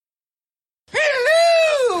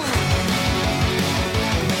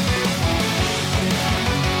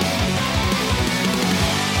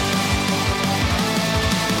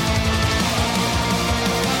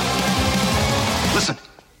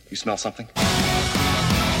smell something? Put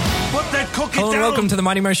that cookie Hello and down! welcome to the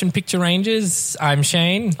Mighty Motion Picture Rangers. I'm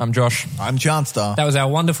Shane. I'm Josh. I'm Johnstar. That was our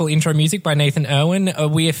wonderful intro music by Nathan Irwin.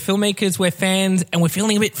 We are filmmakers, we're fans, and we're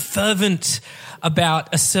feeling a bit fervent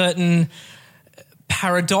about a certain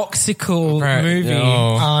paradoxical movie,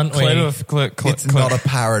 aren't we? It's not a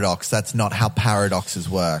paradox. That's not how paradoxes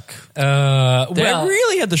work. They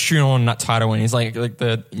really had the shoe on that title when he's like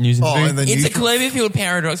the news and the It's news- a Cloverfield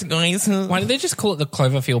paradox, guys. Why did they just call it the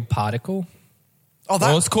Cloverfield particle? Oh,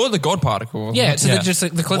 Well, it's called the God particle. Yeah, so they're just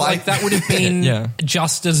like, like that would have been Yeah.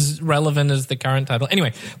 just as relevant as the current title.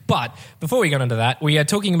 Anyway, but before we get into that, we are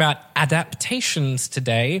talking about adaptations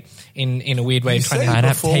today in a weird way. You Trying say to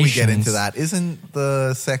before we get Adaptations. into that, isn't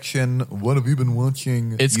the section "What have you been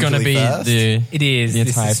watching"? It's going to usually be first? It is. the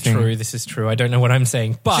This entire is thing. true. This is true. I don't know what I'm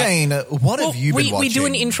saying, but Shane, what have you been watching? We do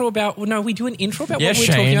an intro about. No, we do an intro about Yeah, what we're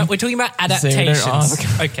talking Shane. about. We're talking about So you don't adaptations.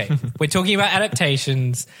 ask. Okay, we're talking about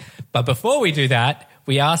adaptations. But before we do that,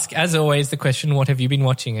 we ask, as always, the question: "What have you been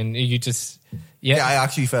watching?" And you just Yeah, I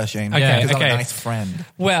asked you first, Shane. Okay, because okay. I'm a nice friend.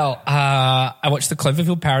 Well, I watched the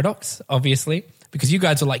Cloverfield Paradox, obviously, because you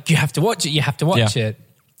guys were like, "You have to watch it. You have to watch Yeah. it."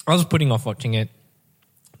 I was putting off watching it.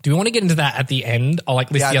 Do we want to get into that at the end? I'll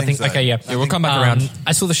list Yeah, the I other think things. so. Okay, yeah. Yeah, we'll come back around.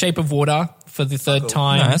 I saw The Shape of Water for the third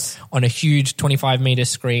time Nice. on a huge 25-meter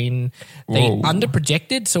screen. They Whoa.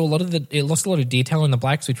 under-projected, so it lost a lot of detail in the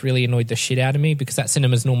blacks, which really annoyed the shit out of me because that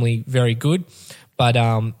cinema is normally very good. But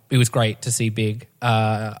it was great to see big.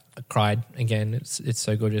 I cried again. It's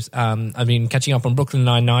so gorgeous. I've been catching up on Brooklyn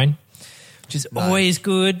Nine-Nine, which is always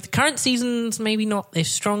good. The current season's maybe not their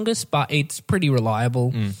strongest, but it's pretty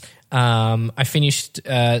reliable. I finished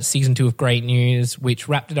season 2 of Great News, which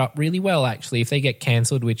wrapped it up really well, actually. If they get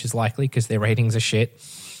cancelled, which is likely because their ratings are shit,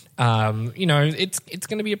 it's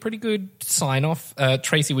going to be a pretty good sign-off.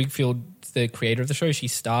 Tracy Wigfield, the creator of the show, she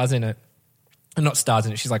stars in it. Not stars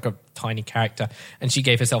in it, she's like a tiny character, and she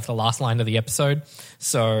gave herself the last line of the episode.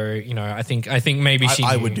 So, I think maybe she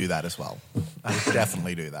I knew. would do that as well. I would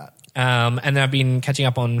definitely do that. And then I've been catching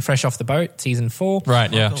up on Fresh Off the Boat, season 4.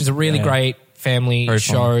 Right, yeah. Which is a really Yeah. great family Very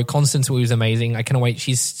show. fun. Constance Wu is amazing. I cannot wait.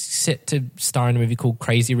 She's set to star in a movie called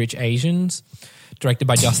Crazy Rich Asians, directed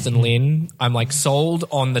by Justin Lin. I'm like sold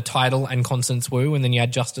on the title and Constance Wu, and then you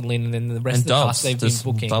add Justin Lin, and then the rest And of the doves. cast they've been Just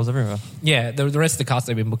booking. doves everywhere. Yeah, the rest of the cast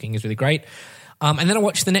they've been booking is really great. And then I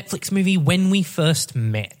watched the Netflix movie When We First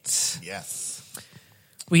Met, Yes.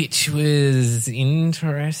 which was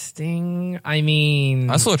interesting. I mean,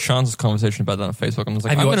 I saw a Chance's conversation about that on Facebook. I was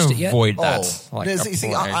like, Have I'm you going watched it to yet? avoid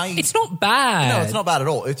that. it's not bad. No, it's not bad at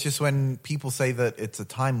all. It's just when people say that it's a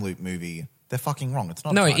time loop movie, they're fucking wrong. It's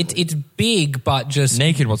not. No, a time loop. it's big, but just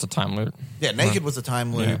Naked was a time loop. Yeah, Naked was a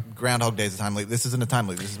time loop. Yeah. Groundhog Day is a time loop. This isn't a time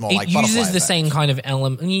loop. This is more it like uses Butterfly the Effect. same kind of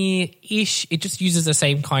element ish. It just uses the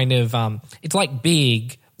same kind of it's like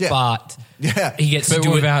Big, Yeah. but Yeah. he gets to But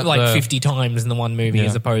do it without like the- 50 times in the one movie Yeah.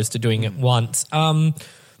 as opposed to doing it once.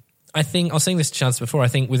 I think I was saying this to Chance before. I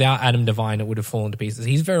think without Adam Devine, it would have fallen to pieces.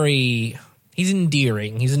 He's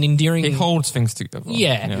endearing. He's an endearing. He holds things together.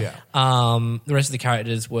 Yeah. The rest of the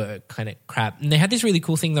characters were kind of crap. And they had this really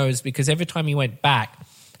cool thing, though, is because every time he went back,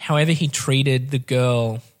 however he treated the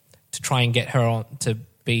girl to try and get her on to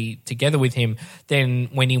be together with him, then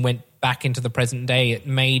when he went back into the present day, it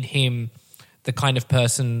made him the kind of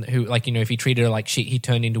person who, like, if he treated her like shit, he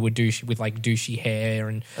turned into a douche with, like, douchey hair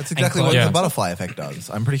and That's exactly and what clothes. the butterfly effect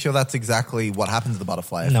does. I'm pretty sure that's exactly what happens to the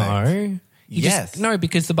butterfly effect. No. Yes. No,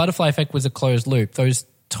 because the butterfly effect was a closed loop. Those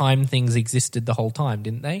time things existed the whole time,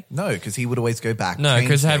 didn't they? No, because he would always go back. No, change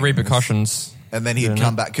because it had things, repercussions. and then he'd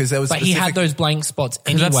come back because there was. But he had specific- those blank spots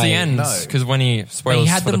anyway. Because that's the end. No. Because when he But spoilers he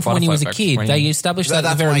had for them the from when he butterfly was a effect, kid. when They he- established that at the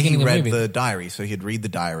That's very why he beginning of the read movie. the diary. So he'd read the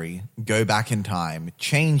diary, go back in time,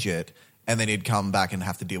 change it, and then he'd come back and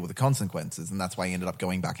have to deal with the consequences. And that's why he ended up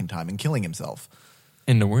going back in time and killing himself.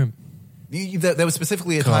 in the womb. There was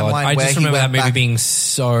specifically a God, timeline I where just he remember that went movie back. being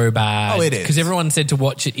so bad. Oh, it is. Because everyone said to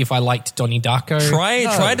watch it if I liked Donnie Darko. Try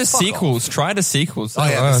the fuck sequels. Try the sequels. Oh,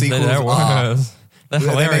 yeah, the sequels They're are- They're They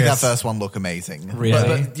made that hilarious. first one look amazing.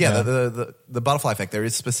 Really? But yeah, the butterfly effect, there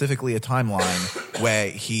is specifically a timeline where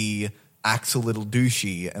he acts a little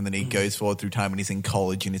douchey and then he goes forward through time and he's in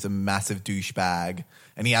college and he's a massive douchebag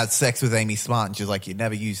and he has sex with Amy Smart and she's like, you'd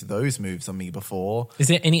never used those moves on me before. Is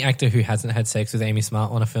there any actor who hasn't had sex with Amy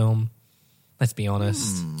Smart on a film? Let's be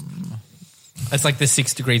honest. It's like the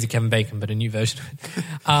 6 Degrees of Kevin Bacon, but a new version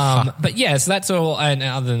of it. But yeah, so that's all. And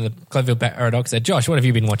other than the Cloverfield Paradox, Josh, what have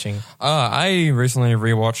you been watching? I recently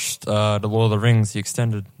rewatched The Lord of the Rings, the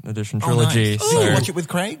extended edition trilogy. Did you watch it with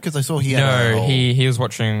Craig? Because I saw he had a No, whole- he was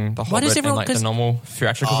watching The Why does Hobbit and everyone- like the 'cause- normal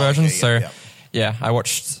theatrical Oh, version. okay, So yeah. yeah, I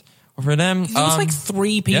watched For them, There's like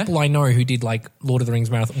 3 people I know who did like Lord of the Rings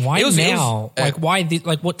marathon. Why now?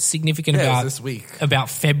 What's significant about this week about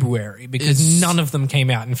February? Because none of them came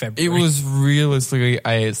out in February. It was realistically,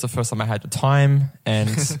 it's the first time I had the time, and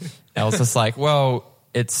I was just like, well,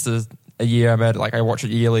 it's a year. I watch it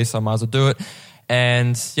yearly, so I might as well do it.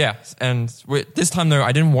 And this time though,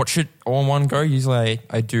 I didn't watch it all in one go. Usually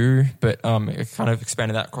I do, but I kind of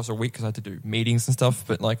expanded that across a week because I had to do meetings and stuff.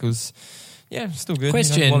 But like it was. Yeah, still good.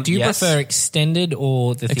 Question, do you prefer extended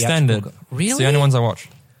or the extended? Theatrical? Really? It's the only ones I watch.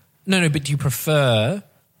 No, but do you prefer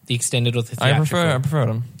the extended or the theatrical? I prefer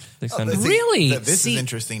them. The extended. Really? This is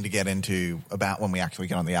interesting to get into about when we actually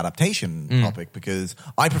get on the adaptation topic, because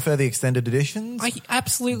I prefer the extended editions. I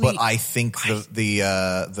absolutely. But I think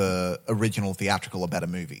the original theatrical are better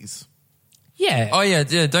movies. Yeah. Oh yeah.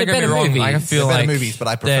 Don't get me wrong. Movies. I feel they're like better movies, but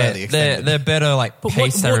I prefer the extended. They're better, like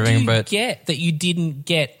pace and everything. What do you get that you didn't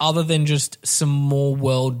get other than just some more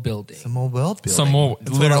world building? Some more world building. Some more.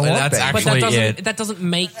 That's what I want, That's baby. actually That doesn't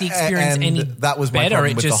make the experience and any that was my better.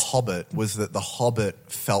 problem with The Hobbit, was that The Hobbit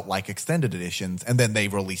felt like extended editions, and then they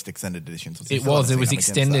released extended editions. It was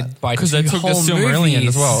extended by 2 because they took the whole Silmarillion movies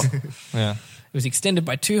as well. Yeah. It was extended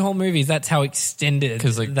by 2 whole movies. That's how extended.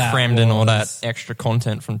 Because they that crammed in all that was. extra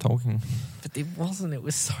content from Tolkien. But it wasn't. It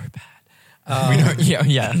was so bad.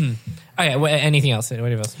 Yeah. Okay. Well, anything else?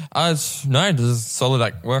 Whatever else? No, this is solid.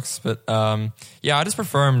 That works. But I just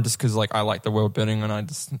prefer them just because like I like the world building and I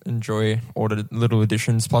just enjoy all the little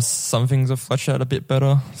additions. Plus, some things are fleshed out a bit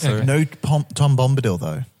better. So No Tom Bombadil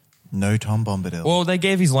though. No Tom Bombadil. well, they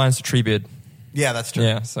gave his lines to Treebeard. Yeah, that's true.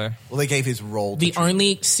 Yeah, so Well, they gave his role. The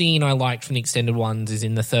only scene I liked from the extended ones is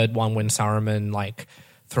in the 3rd one when Saruman like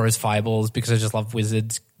throws fireballs, because I just love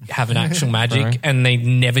wizards having actual magic, Right. and they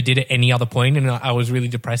never did it any other point, and I was really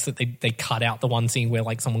depressed that they cut out the one scene where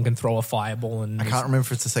like someone can throw a fireball. And I can't remember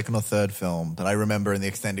if it's the 2nd or 3rd film, but I remember in the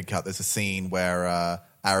extended cut there's a scene where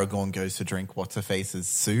Aragorn goes to drink what's-her-face's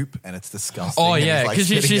soup, and it's disgusting. oh and yeah, he's,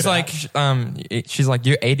 because she's like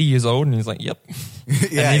you're 80 years old, and he's like yep, and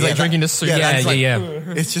he's like drinking the soup. Yeah.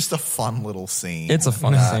 It's just a fun little scene. It's a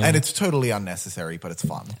fun scene, and it's totally unnecessary, but it's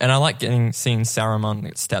fun. And I like seeing Saruman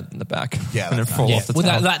get stabbed in the back. Yeah, and then that's fall nice. off the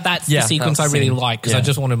Well, tower. that's the sequence I really like, because I Yeah.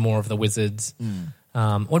 just wanted more of the wizards.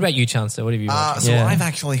 What about you, Chancellor? What have you watched? So Yeah. I've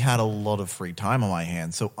actually had a lot of free time on my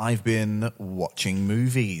hands, so I've been watching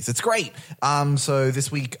movies. It's great. So this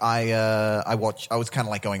week I was kind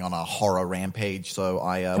of like going on a horror rampage. So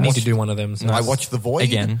I I need to do one of them. So. I watched The Void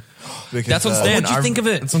Again. Because, That's on Stan. what'd you think of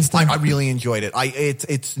it? It's on Stan. I really enjoyed it.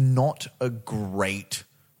 It's not a great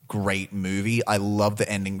movie. I love the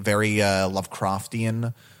ending, very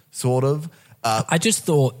Lovecraftian sort of. I just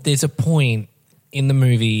thought there's a point in the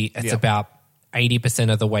movie, it's Yeah. about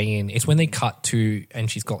 80% of the way in. It's when they cut to, and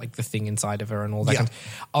she's got like the thing inside of her and all that. Yeah. Kind of,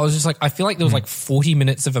 I was just like, I feel like there was like 40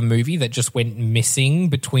 minutes of a movie that just went missing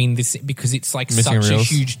between this, because it's like Missing such a reels.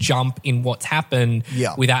 huge jump in what's happened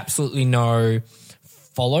Yeah. with absolutely no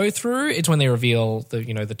follow through. It's when they reveal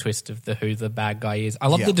the twist of who the bad guy is. I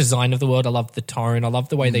love Yeah. the design of the world. I love the tone. I love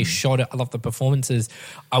the way they shot it. I love the performances.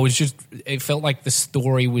 It felt like the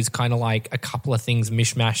story was kind of like a couple of things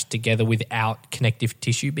mishmashed together without connective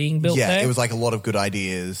tissue being built Yeah, there. it was like a lot of good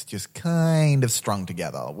ideas just kind of strung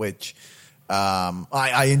together, which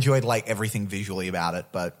I enjoyed like everything visually about it.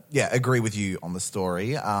 But yeah, agree with you on the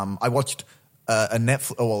story. I watched a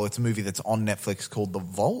Netflix. Oh, well, it's a movie that's on Netflix called The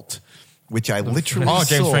Vault, which I literally Oh,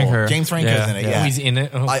 James saw. Franco. James Franco's Yeah, in it. yeah. Yeah, He's in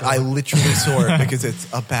it. Oh, I literally saw it because it's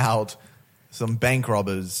about some bank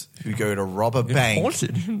robbers who go to rob a bank,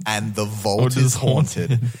 haunted. and the vault is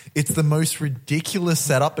haunted. It's the most ridiculous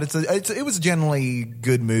setup, but it was a generally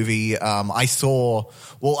good movie. I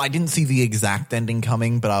didn't see the exact ending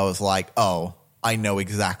coming, but I was like, oh, I know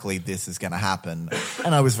exactly this is going to happen,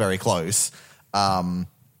 and I was very close.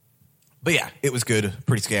 But yeah, it was good,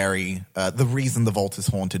 pretty scary. The reason the vault is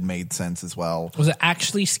haunted made sense as well. was it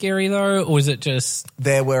actually scary though, or was it just?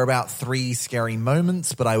 There were about 3 scary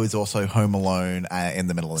moments, but I was also home alone in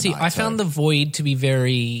the middle of the See, night. I found the void to be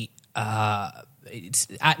very it's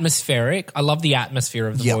atmospheric. I love the atmosphere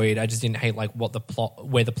of the Yeah. void. I just didn't hate like where the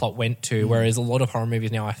plot went to. Whereas a lot of horror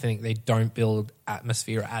movies now, I think they don't build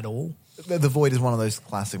atmosphere at all. The Void is one of those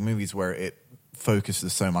classic movies where it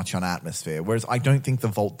focuses so much on atmosphere, whereas I don't think The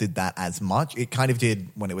Vault did that as much. It kind of did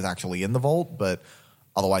when it was actually in the vault, but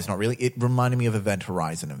otherwise not really. It reminded me of Event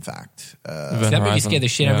Horizon, in fact. That movie scared the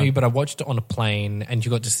shit out of me, but I watched it on a plane, and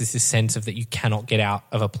you got just this sense of that you cannot get out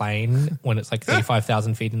of a plane when it's like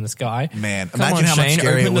 35,000 feet in the sky. Man, Come imagine on, how much Shane, scarier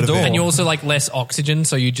open it the would have door. been. And you're also like less oxygen,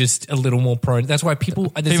 so you're just a little more prone. That's why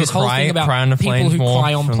there's this whole cry- thing about cry on the people planes who more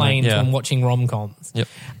cry on from the- planes yeah. when watching rom-coms. Yep.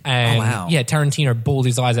 And Oh, wow. yeah, Tarantino bawled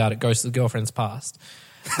his eyes out at Ghost of the Girlfriend's Past.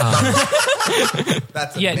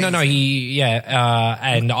 That's Yeah, amazing.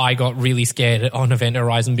 and I got really scared on Event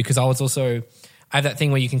Horizon because I was also, I have that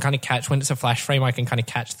thing where you can kind of catch when it's a flash frame, I can kind of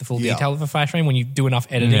catch the full Yeah. detail of a flash frame when you do enough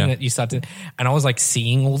editing Yeah. that you start to, and I was like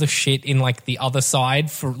seeing all the shit in like the other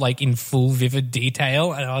side for like in full vivid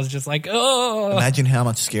detail, and I was just like, oh. Imagine how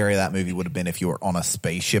much scarier that movie would have been if you were on a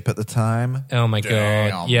spaceship at the time. Oh my Damn.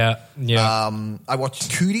 god. Yeah. I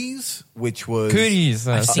watched Cooties, which was Cooties.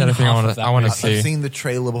 I've That's seen the thing half of that I want to movie. see. I've seen the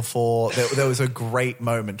trailer before. There was a great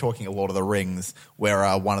moment talking of Lord of the Rings where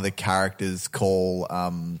one of the characters call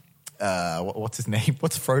what's his name?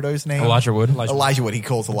 What's Frodo's name? Elijah Wood. Elijah Wood. He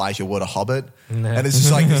calls Elijah Wood a hobbit, and it's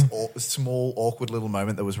just like this small, awkward little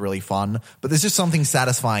moment that was really fun. But there's just something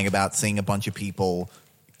satisfying about seeing a bunch of people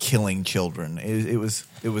killing children. It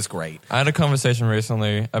was great. I had a conversation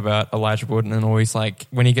recently about Elijah Wood, and always like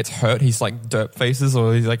when he gets hurt, he's like derp faces,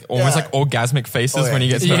 or he's like almost Yeah. like orgasmic faces Oh, yeah. when he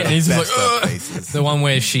gets He's hurt. got And he's just best like, of "Ugh." faces. The one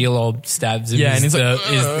where Shelob stabs him Yeah, is, and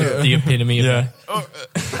he's is the epitome of Yeah. that.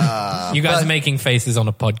 You guys are making faces on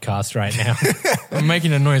a podcast right now. I'm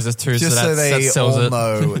making the noises too, Just so so that they sells all it.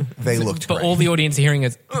 know they looked But great. all the audience are hearing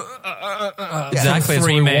is Exactly, that's three what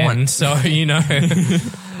we men, want. so you know.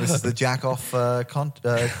 This is the Jack Off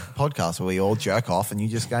podcast where we all jerk off and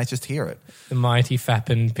you guys just hear it. The mighty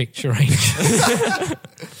Fappin Picture Range.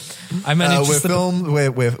 I managed We're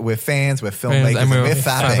to slip we're fans, we're filmmakers, and and we're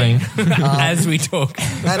fapping. as we talk.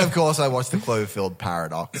 And of course, I watched the Cloverfield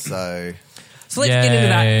Paradox. So, So let's get into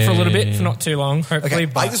that for a little bit, Yay. for not too long, hopefully. okay,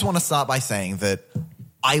 but I just want to start by saying that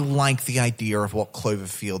I like the idea of what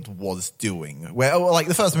Cloverfield was doing. Where, like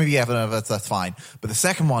the first movie ever, that's fine. But the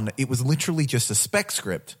second one, it was literally just a spec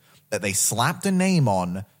script that they slapped a name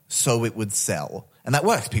on so it would sell. And that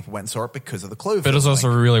works. People went and saw it because of the Cloverfield. But it was also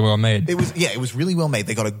really well made. It was really well made.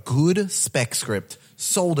 They got a good spec script,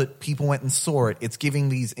 sold it, people went and saw it. It's giving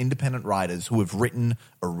these independent writers who have written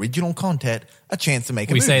original content a chance to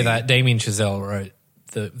make a we movie. say that Damien Chazelle wrote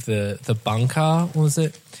the Bunker, was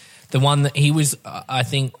it? The one that he was, I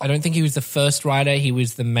don't think he was the first writer. He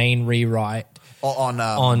was the main rewrite on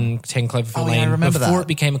 10 Cloverfield oh, Lane yeah, I remember before that. it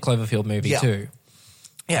became a Cloverfield movie Yeah. too.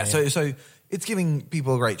 Yeah, so it's giving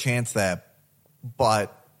people a great chance there,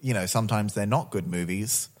 but you know, sometimes they're not good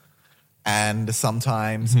movies. And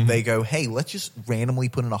sometimes they go, hey, let's just randomly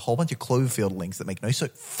put in a whole bunch of Cloverfield links that make no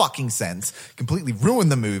fucking sense, completely ruin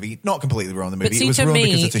the movie. Not completely ruin the movie. But see, it was to ruined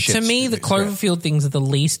because me, it's a shit the script. Cloverfield things are the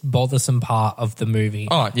least bothersome part of the movie.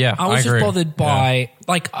 Oh, yeah, I was I just agree. bothered by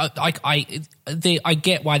I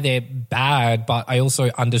get why they're bad, but I also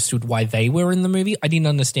understood why they were in the movie. I didn't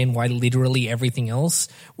understand why literally everything else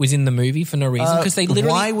was in the movie for no reason because they literally.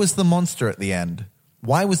 Why was the monster at the end?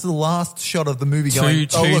 Why was the last shot of the movie to going,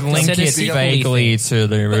 oh, look, link Said a it sequel-y vaguely to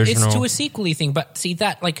the But original. it's to a sequel-y thing, but see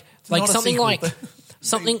that like not a something sequel. like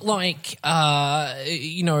something like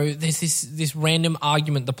you know, there's this random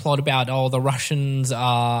argument, the plot about the Russians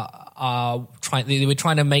are trying. They were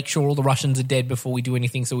trying to make sure all the Russians are dead before we do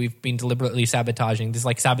anything, so we've been deliberately sabotaging. This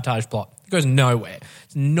like sabotage plot. It goes nowhere.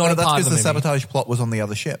 It's not No, a that's part because of the the movie. sabotage plot was on the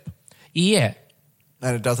other ship. Yeah.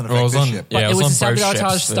 And it doesn't Well, it affect was this on- ship. But Yeah, it it was was the on both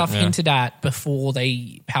sabotage ships, stuff yeah. hinted at before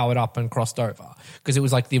they powered up and crossed over. Because it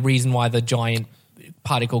was like the reason why the giant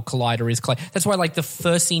particle collider is that's why like the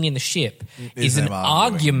first scene in the ship is an them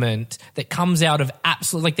arguing. argument that comes out of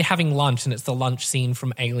absolute, like they're having lunch and it's the lunch scene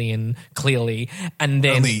from Alien clearly, and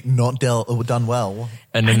then Only not done well.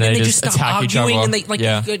 and then they just start attack each arguing other. and they like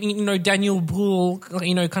yeah. you know, Daniel Bruhl,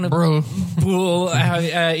 you know, kind of Bruhl. Bruhl,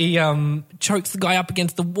 he chokes the guy up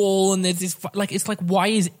against the wall, and there's this like, it's like, why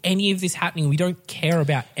is any of this happening? We don't care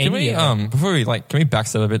about any Can we, of it. before we can we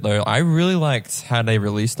backstep a bit though? I really liked how they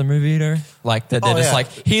released the movie though. Like that they're Oh, just yeah. like,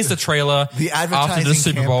 here's the trailer. The after advertising the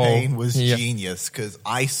Super Bowl. campaign was Yeah. genius because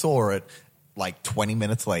I saw it like 20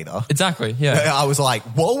 minutes later. Exactly. Yeah. I was like,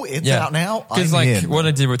 whoa, it's out now? Because I'm like in. what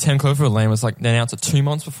I did with 10 Cloverfield Lane was like they announced it 2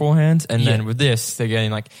 months beforehand, and Yeah. then with this they're getting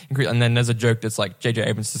like and then there's a joke that's like JJ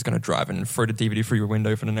Abrams is going to drive and throw the DVD through your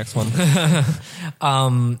window for the next one.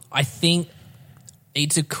 I think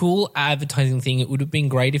it's a cool advertising thing. It would have been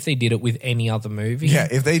great if they did it with any other movie. Yeah,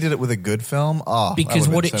 if they did it with a good film, Because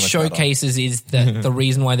that what would've it been so much better. showcases is that the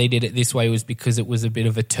reason why they did it this way was because it was a bit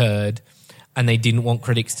of a turd and they didn't want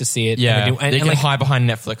critics to see it. Yeah, and they can like, hide behind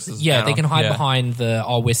Netflix's yeah, banner. they can hide Yeah. behind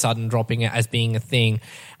we're sudden dropping it as being a thing,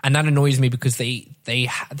 and that annoys me because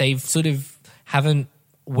they've sort of haven't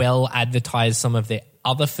well advertised some of their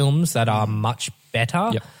other films that are much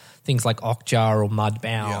better. Yep. Things like Okja or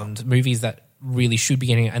Mudbound, movies that really should be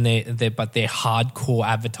getting it, and they're hardcore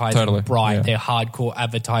advertising. Totally, Bright, yeah. they're hardcore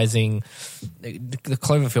advertising the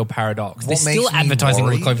Cloverfield Paradox. They're What still makes me advertising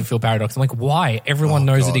the worried- Cloverfield Paradox. I'm like, why? Everyone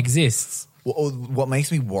knows God. it exists. What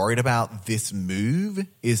makes me worried about this move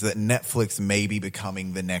is that Netflix may be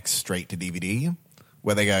becoming the next straight to DVD,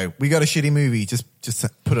 where they go, we got a shitty movie, just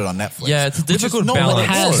put it on Netflix. Yeah, it's a difficult not what it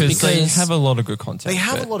balance was. because they because have a lot of good content. They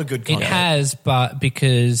have but- a lot of good It content. has, but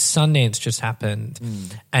because Sundance just happened,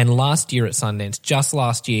 and last year at Sundance, just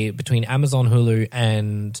last year, between Amazon, Hulu,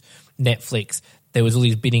 and Netflix, there was all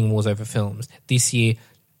these bidding wars over films. This year,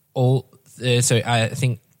 so I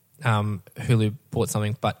think Hulu bought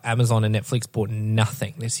something, but Amazon and Netflix bought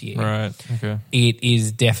nothing this year. Right. Okay. It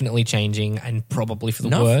is definitely changing, and probably for the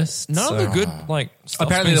worst. None of the good stuff's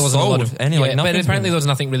Apparently been there wasn't a lot of sold. Anyway, yeah, but nothing's apparently been- there was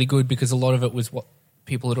nothing really good because a lot of it was what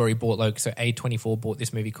people had already bought. Like, so A24 bought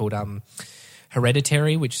this movie called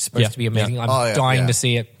Hereditary, which is supposed Yeah, to be amazing. yeah. I'm dying to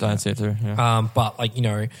see it. Don't see it too. Yeah. But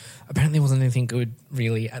apparently there wasn't anything good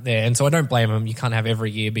really there, and so I don't blame them. You can't have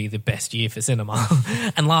every year be the best year for cinema,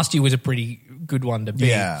 and last year was a pretty good one to beat.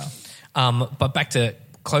 Yeah. But back to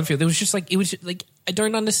Cloverfield, it was like I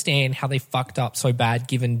don't understand how they fucked up so bad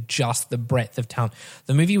given just the breadth of talent.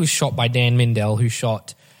 The movie was shot by Dan Mindell, who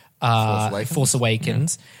shot Force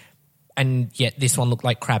Awakens. And yet this one looked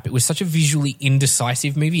like crap. It was such a visually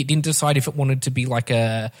indecisive movie. It didn't decide if it wanted to be like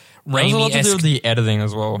a There was a lot to do Raimi-esque. with the editing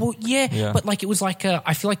as well. Well, yeah, but like it was like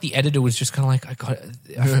I feel like the editor was just kind of like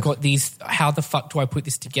I forgot these. How the fuck do I put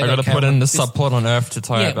this I together? got to put in the subplot on Earth to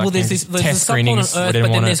tie it back. Well, there's in. there's test a subplot on screenings. Earth, we didn't but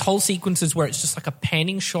then want there's it. whole sequences where it's just like a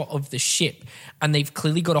panning shot of the ship, and they've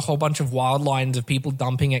clearly got a whole bunch of wild lines of people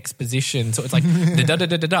dumping exposition. So it's like da da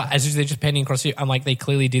da da da as if they're just panning across it. I'm like, they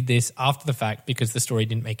clearly did this after the fact because the story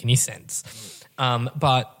didn't make any sense.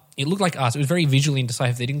 But it looked like us. It was very visually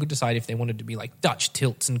indecisive. They didn't decide if they wanted to be like Dutch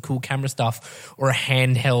tilts and cool camera stuff, or a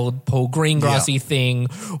handheld Paul Greengrassy thing,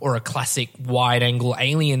 or a classic wide angle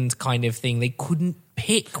Aliens kind of thing. They couldn't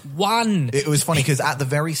pick one. It was funny because at the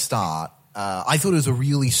very start, I thought it was a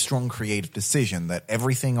really strong creative decision that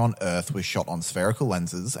everything on Earth was shot on spherical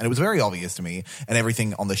lenses, and it was very obvious to me, and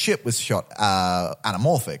everything on the ship was shot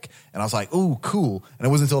anamorphic. And I was like, oh, cool. And it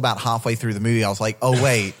wasn't until about halfway through the movie I was like, oh,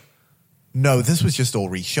 wait. No, this was just all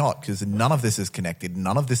reshot because none of this is connected.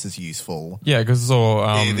 None of this is useful. Yeah, because it's all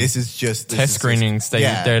This is just test screenings.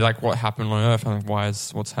 They're like, what happened on Earth? I'm like,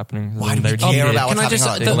 what's happening? Why do we They care did- about Can I what's just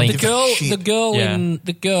happening on Earth? They don't give a shit.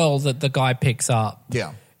 the girl that the guy picks up.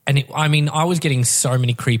 Yeah. And I was getting so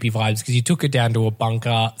many creepy vibes because you took her down to a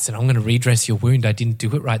bunker, said, I'm going to redress your wound. I didn't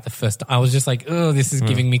do it right the first time. I was just like, oh, this is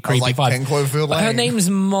giving me creepy like, vibes. 10 Cloverfield But her Lane. name's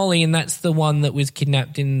Molly, and that's the one that was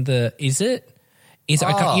kidnapped in the, is it?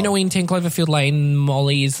 I can't, in 10 Cloverfield Lane,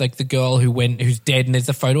 Molly is like the girl who's dead, and there's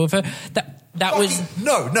a photo of her. That was...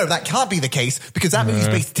 No, that can't be the case because that movie's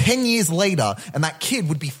based 10 years later and that kid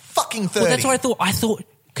would be fucking 30. Well, that's what I thought.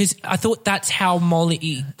 Because I thought that's how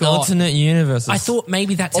Molly got... alternate universes. I thought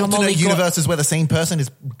maybe that's how Molly Alternate got... universes where the same person is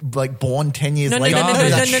like born 10 years No, later. no,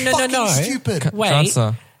 That's no, fucking stupid. Wait,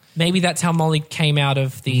 Chancer. maybe that's how Molly came out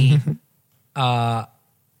of the...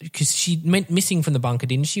 Because she went missing from the bunker,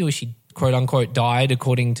 didn't she? Or she, quote unquote, died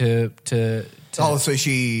according to Oh, so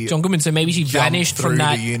she John Goodman. So maybe she jumped vanished through from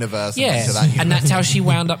that the universe and Yeah, went to that and that's universe. how she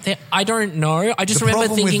wound up there. I don't know. I just The remember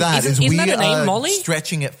problem thinking, with that is isn't we that her name, are Molly?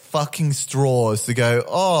 stretching at fucking straws to go,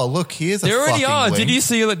 oh, look, here's a They already fucking are. link. Did you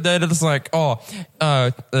see that they're just like,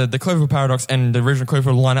 the Cloverfield paradox and the original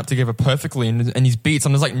Cloverfield line up together perfectly, and these beats?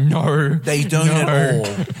 I'm just like, no, They don't at all.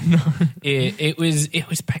 It was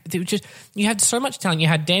just, you had so much talent. You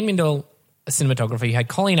had Dan Mindell, a cinematographer. You had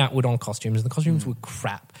Colleen Atwood on costumes, and the costumes were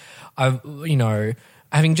crap.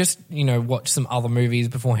 Having just, watched some other movies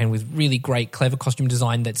beforehand with really great, clever costume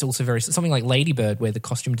design that's also something like Lady Bird, where the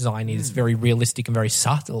costume design is very realistic and very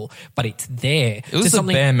subtle, but it's there. It was the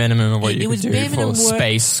bare minimum of what you could do bare for minimum work.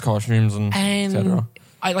 space costumes and et cetera.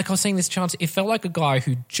 I was saying this, Chance, it felt like a guy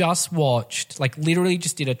who just watched, literally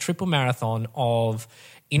just did a triple marathon of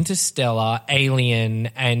Interstellar, Alien,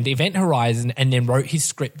 and Event Horizon, and then wrote his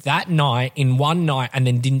script that night in one night, and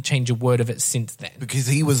then didn't change a word of it since then. Because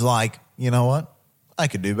he was like, you know what? I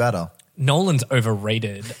could do better. Nolan's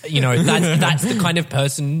overrated. That's the kind of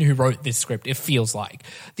person who wrote this script, it feels like.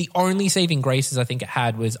 The only saving graces I think it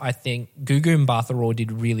had was, I think Gugu Mbatha-Raw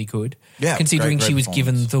did really good. Yeah, considering great she was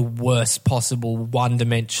given performance. the worst possible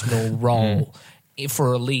one-dimensional role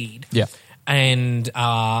for a lead. Yeah. And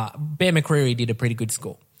Bear McCreary did a pretty good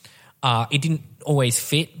score. It didn't always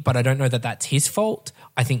fit, but I don't know that that's his fault.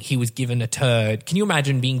 I think he was given a turd. Can you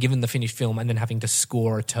imagine being given the finished film and then having to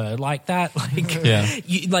score a turd like that? Yeah.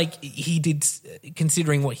 He did,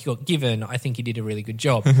 considering what he got given, I think he did a really good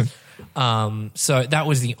job. So that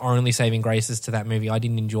was the only saving graces to that movie. I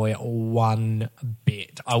didn't enjoy it one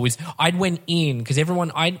bit. I'd went in because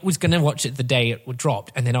I was going to watch it the day it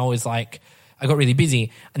dropped, and then I was like, I got really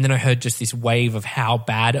busy, and then I heard just this wave of how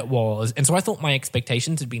bad it was. And so I thought my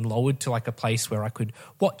expectations had been lowered to like a place where I could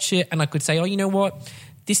watch it and I could say, oh, you know what?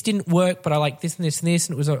 This didn't work, but I like this and this and this.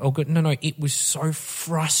 And it was all good. No, it was so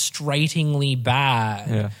frustratingly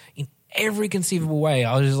bad in every conceivable way.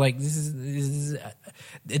 I was just like, this is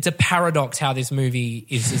it's a paradox how this movie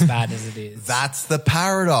is as bad as it is. That's the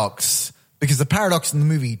paradox. Because the paradox in the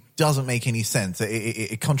movie doesn't make any sense.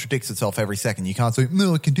 It contradicts itself every second. You can't say,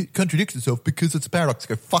 no, it contradicts itself because it's a paradox.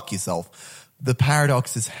 Go fuck yourself. The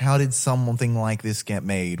paradox is, how did something like this get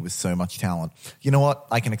made with so much talent? You know what?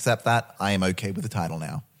 I can accept that. I am okay with the title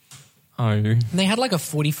now. Oh. And they had like a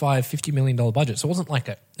 $45-50 million budget, so it wasn't like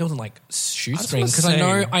shoestring. Because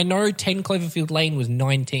I know 10 Cloverfield Lane was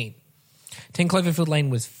 19. 10 Cloverfield Lane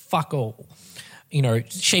was fuck all. You know,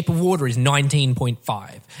 Shape of Water is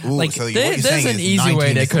 19.5. Like, so there's an easy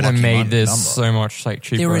way they could have made this so much like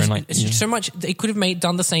cheaper. There is and like so much they could have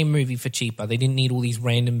done the same movie for cheaper. They didn't need all these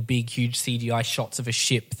random big huge CGI shots of a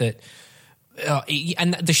ship that.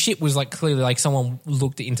 And the ship was like clearly like someone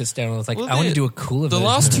looked at Interstellar and was like, I want to do a cooler version. The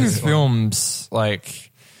last two of this films,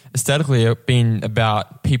 like aesthetically, have been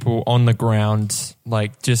about people on the ground,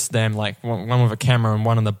 like just them, like one with a camera and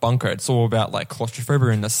one in the bunker. It's all about like claustrophobia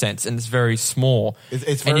in a sense, and it's very small. It's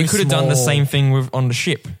and very you could have done the same thing on the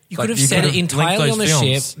ship. You could have set it entirely on the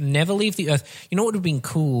ship, never leave the Earth. You know what would have been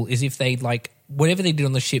cool is if they like whatever they did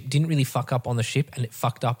on the ship didn't really fuck up on the ship, and it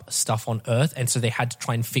fucked up stuff on Earth, and so they had to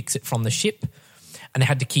try and fix it from the ship. And they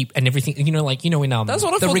had to keep and everything, in that's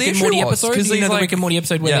what I the thought Rick the and Morty issue was, episode, the like, Rick and Morty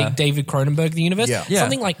episode where yeah. they David Cronenberg the universe, Yeah.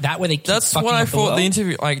 something like that where they keep That's fucking what I up the thought world. the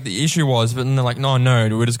interview, like the issue was, but then they're like, no,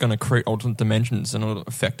 we're just going to create alternate dimensions and it'll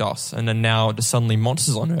affect us. And then now there's suddenly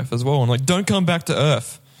monsters on Earth as well, and like, don't come back to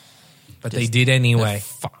Earth. But they did anyway.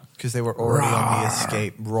 Fuck. Because they were already on the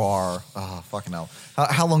escape. Roar. Oh, fucking hell.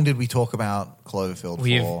 How long did we talk about Cloverfield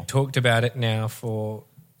We've for? talked about it now for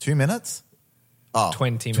 2 minutes? Oh,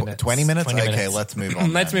 20 minutes. 20 minutes? 20 Okay, minutes. let's move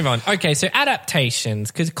on. Let's move on. Okay, so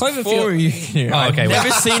adaptations, because Cloverfield. I've never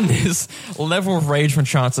seen this level of rage from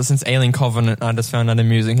Chancellor since Alien Covenant. I just found that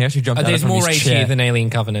amusing. He actually jumped out There's from more his rage chair. here than Alien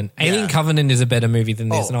Covenant. Alien Covenant is a better movie than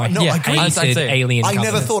this, and I hated Alien I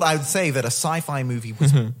Covenant. never thought I would say that a sci-fi movie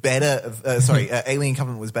was better. Alien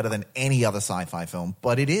Covenant was better than any other sci-fi film,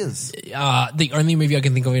 but it is. The only movie I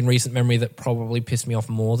can think of in recent memory that probably pissed me off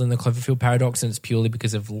more than the Cloverfield Paradox, and it's purely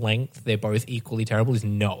because of length, they're both equally terrible, is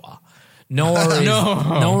Noah.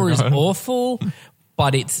 Noah is awful,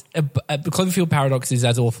 but it's Cloverfield Paradox is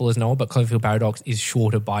as awful as Noah, but Cloverfield Paradox is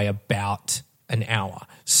shorter by about an hour,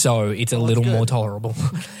 so it's a little more tolerable.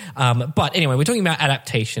 But anyway, we're talking about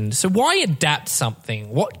adaptations. So why adapt something?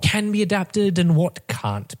 What can be adapted and what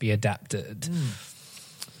can't be adapted?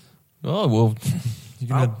 Oh, well, you're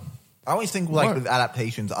gonna... I always think like with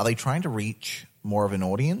adaptations, are they trying to reach more of an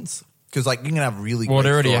audience? Because like you can have really great they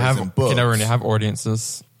already stories have. in books. Can already have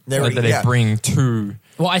audiences They that already- they yeah. bring to.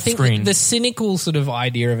 Well, I think screen. the cynical sort of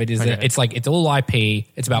idea of it is that Okay. it's like it's all IP.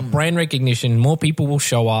 It's about brand recognition. More people will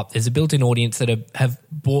show up. There's a built-in audience that have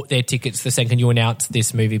bought their tickets the second you announce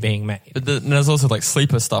this movie being made. But there's also like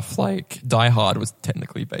sleeper stuff, like Die Hard was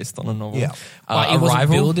technically based on a novel. Yeah. But it wasn't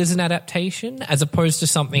Arrival. billed as an adaptation, as opposed to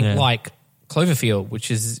something like Cloverfield,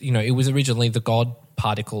 which is, it was originally the God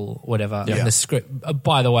particle, whatever. Yeah. And the script,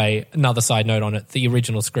 by the way, another side note on it, the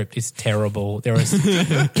original script is terrible. There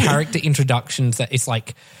are character introductions that it's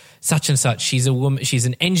like such and such. She's a woman. She's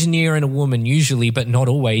an engineer and a woman usually, but not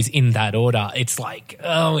always in that order. It's like,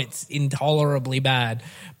 it's intolerably bad.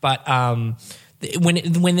 But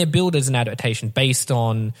when they're billed as an adaptation based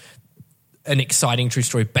on an exciting true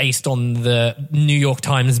story based on the New York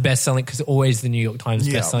Times bestselling, because always the New York Times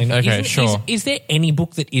bestselling. Okay, sure. Is there any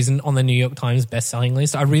book that isn't on the New York Times bestselling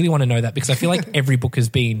list? I really want to know that because I feel like every book has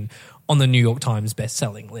been on the New York Times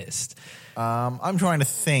bestselling list. I'm trying to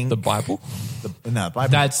think. The Bible? Bible.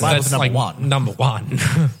 That's Bible's like number one. Number one.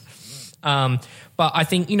 But I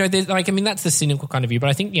think, there's that's the cynical kind of view, but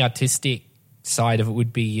I think the artistic side of it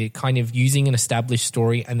would be kind of using an established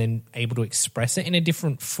story and then able to express it in a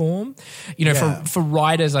different form. For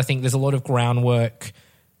writers, I think there's a lot of groundwork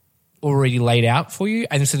already laid out for you,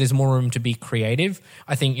 and so there's more room to be creative.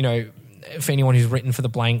 I think, for anyone who's written for the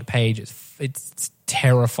blank page, it's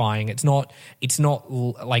terrifying. It's not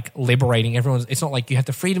like liberating. It's not like you have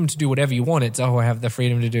the freedom to do whatever you want. It's, I have the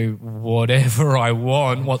freedom to do whatever I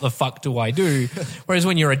want. What the fuck do I do? Whereas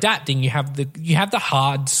when you're adapting, you have the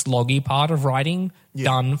hard, sloggy part of writing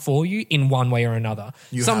done for you in one way or another.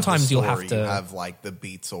 Sometimes you'll have to have like the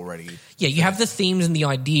beats already. Yeah, you have the themes and the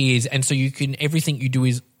ideas, and so everything you do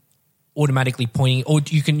is automatically pointing, or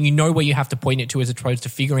you know where you have to point it to, as opposed to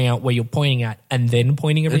figuring out where you're pointing at and then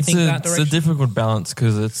pointing everything that direction. It's a difficult balance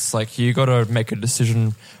because it's like you got to make a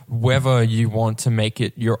decision whether you want to make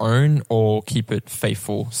it your own or keep it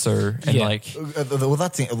faithful. So well,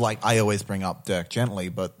 that's like I always bring up Dirk Gently,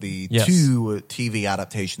 but the Yes. 2 TV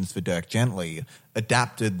adaptations for Dirk Gently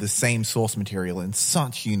adapted the same source material in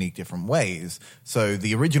such unique different ways. So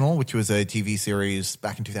the original, which was a TV series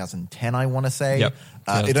back in 2010, I want to say, Yep.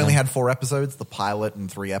 it only had 4 episodes, the pilot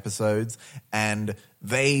and 3 episodes, and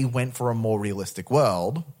they went for a more realistic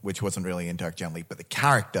world, which wasn't really in Dirk Gently, but the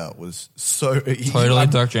character was so... Totally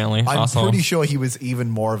Dirk Gently. I'm asshole. pretty sure he was even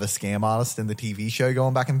more of a scam artist in the TV show,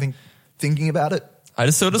 going back and thinking about it. I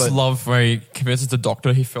just love where he convinces the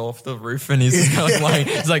doctor he fell off the roof and he's just kind of like,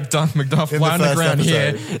 he's like, McDuff, In lie on the the first ground here.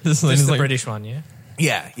 episode. This is the British one, yeah?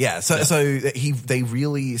 Yeah. So they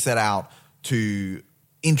really set out to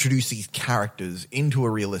introduce these characters into a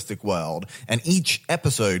realistic world, and each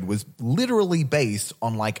episode was literally based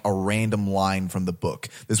on like a random line from the book.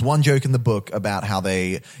 There's one joke in the book about how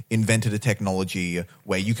they invented a technology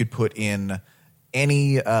where you could put in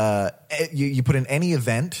any you put in any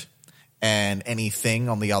event and anything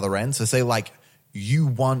on the other end. So say like you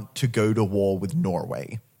want to go to war with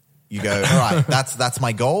Norway. You go, all right, that's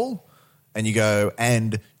my goal. And you go,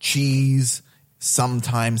 and cheese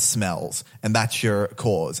sometimes smells, and that's your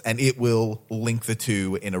cause. And it will link the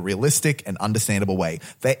two in a realistic and understandable way.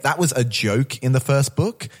 That was a joke in the first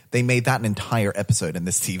book. They made that an entire episode in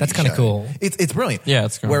this TV show. That's kind of cool. It's brilliant. Yeah,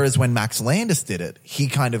 it's cool. Whereas when Max Landis did it, he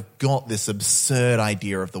kind of got this absurd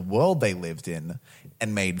idea of the world they lived in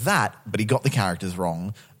and made that, but he got the characters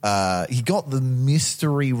wrong. He got the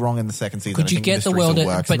mystery wrong in the second season. Could you get the world,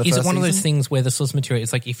 but is it one of those things where the source material,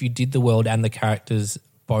 it's like if you did the world and the characters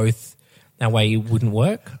both that way, it wouldn't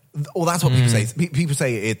work? Well, that's what people say. People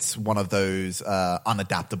say it's one of those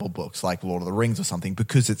unadaptable books like Lord of the Rings or something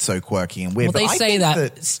because it's so quirky and weird. Well, they But I say think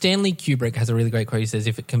that Stanley Kubrick has a really great quote. He says,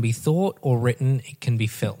 if it can be thought or written, it can be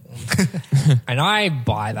filmed. And I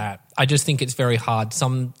buy that. I just think it's very hard.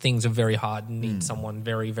 Some things are very hard and need someone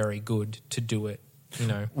very, very good to do it. You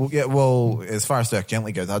know. Well, as far as Dirk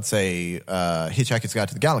Gently goes, I'd say Hitchhiker's Guide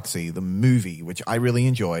to the Galaxy, the movie, which I really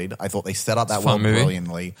enjoyed. I thought they set up that world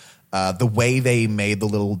brilliantly. The way they made the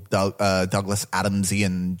little Douglas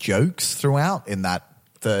Adamsian jokes throughout in that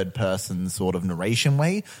third-person sort of narration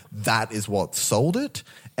way, that is what sold it.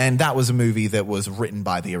 And that was a movie that was written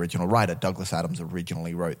by the original writer. Douglas Adams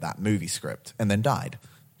originally wrote that movie script and then died.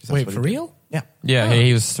 Wait, for real? Yeah. Yeah,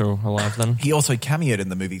 he was still alive then. He also cameoed in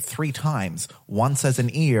the movie 3 times, once as an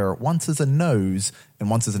ear, once as a nose, and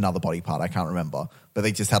once as another body part. I can't remember. But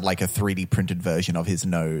they just had like a 3D printed version of his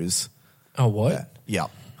nose. Oh, what? Yeah.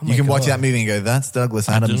 Oh you can my watch God. that movie and go, that's Douglas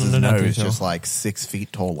Adams' didn't know that nose, detail. just like 6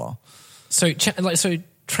 feet taller. So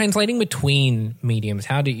translating between mediums,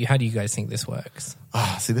 how do you guys think this works?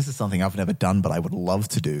 See, this is something I've never done, but I would love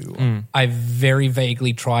to do. I've very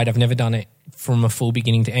vaguely tried. I've never done it from a full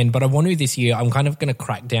beginning to end, but I want to this year. I'm kind of going to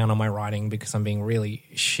crack down on my writing because I'm being really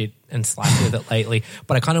shit and slack with it lately.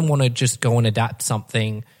 But I kind of want to just go and adapt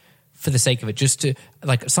something for the sake of it, just to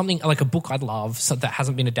like something like a book I love that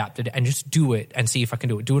hasn't been adapted, and just do it and see if I can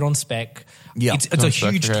do it. Do it on spec. Yeah. It's a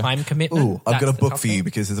huge time commitment. Ooh, I've got a That's the book tough for you thing.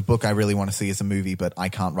 because there's a book I really want to see as a movie, but I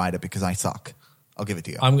can't write it because I suck. I'll give it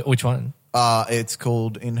to you. Which one? It's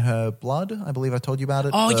called In Her Blood. I believe I told you about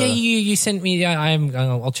it. Oh, yeah, you sent me. Yeah,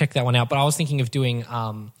 I'll check that one out. But I was thinking of doing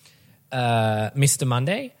Mr.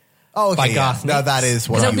 Monday. Oh, okay. By Yeah. Garth No, Nix. that is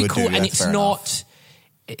what 'Cause you that'd be would cool, do. and That's it's fair not.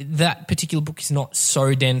 That particular book is not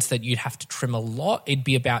so dense that you'd have to trim a lot. It'd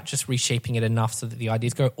be about just reshaping it enough so that the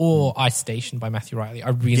ideas go. Or Ice Station by Matthew Riley. I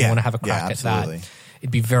really want to have a crack at absolutely. that.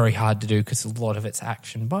 It'd be very hard to do because a lot of it's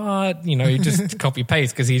action, but you just copy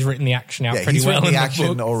paste because he's written the action out pretty he's well written in the the action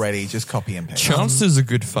book. already. Just copy and paste. Chance is a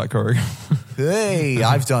good fight choreographer. Hey,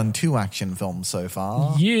 I've done 2 action films so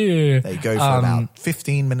far. Yeah, They go for about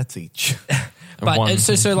 15 minutes each. But One.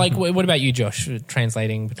 so like, what about you, Josh?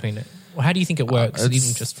 Translating between it, well, how do you think it works?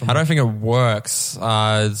 Even just from How do I think it works?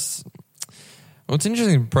 It's an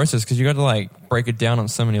interesting process because you got to like break it down on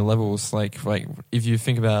so many levels. Like if you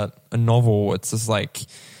think about a novel, it's just like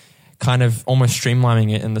kind of almost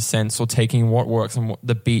streamlining it in the sense, or taking what works and what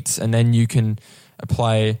the beats, and then you can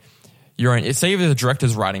apply your own. Say if the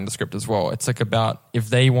director's writing the script as well, it's like about if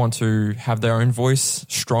they want to have their own voice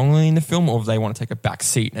strongly in the film, or if they want to take a back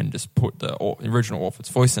seat and just put the original author's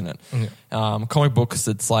voice in it. Comic books,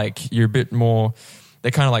 it's like you're a bit more. They're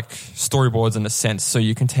kind of like storyboards in a sense, so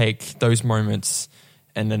you can take those moments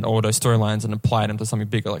and then all those storylines and apply them to something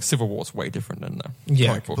bigger. Like Civil War's way different than the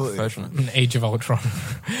comic book version. An Age of Ultron.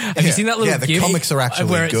 Have you seen that little the gif comics are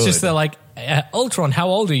actually where it's good. just they're like, Ultron, how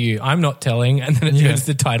old are you? I'm not telling. And then it turns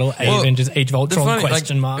the title, Avengers Age of Ultron,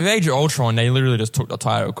 question mark. With Age of Ultron, they literally just took the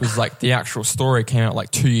title because like the actual story came out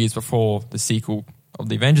like 2 years before the sequel of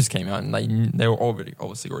the Avengers came out, and they were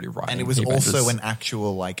obviously already writing. And it was the Avengers. also an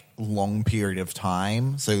actual like long period of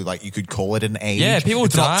time, so like you could call it an age. Yeah, people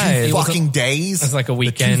it's not died. 2 fucking days. It's like a The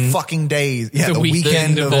weekend. 2 fucking days. Yeah, the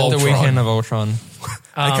weekend weekend of Ultron. The weekend of Ultron.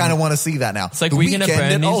 I kind of want to see that now. It's like the weekend of at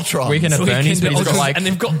Bernie's. Ultron. Weekend of Bernie's, but he's got like and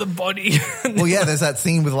they've got the body. Well, yeah, there's that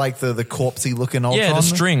scene with like the corpsey looking Ultron. yeah, the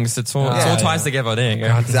strings. It's all ties together. There you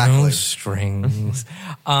go. Exactly. No strings.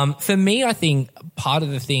 For me, I think part of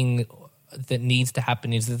the thing that needs to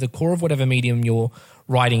happen is that the core of whatever medium you're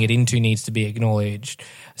writing it into needs to be acknowledged.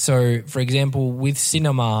 So, for example, with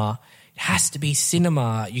cinema, it has to be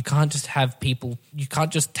cinema. You can't just have people, you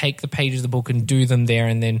can't just take the pages of the book and do them there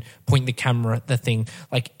and then point the camera at the thing.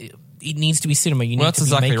 Like, it needs to be cinema. You need Well, that's to be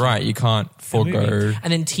exactly making right. You can't forego.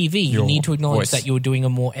 and then TV, you your need to acknowledge voice. that you're doing a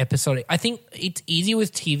more episodic. I think it's easier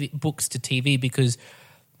with books to TV because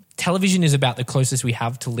television is about the closest we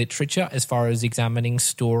have to literature as far as examining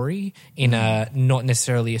story in a not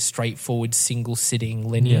necessarily a straightforward single sitting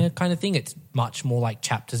linear kind of thing. It's much more like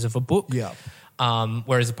chapters of a book. Yeah.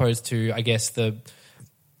 Whereas opposed to, I guess, the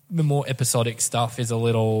more episodic stuff is a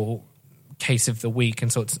little case of the week,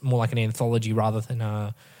 and so it's more like an anthology rather than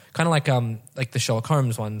kind of like the Sherlock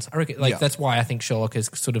Holmes ones. I reckon that's why I think Sherlock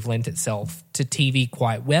has sort of lent itself to TV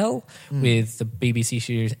quite well with the BBC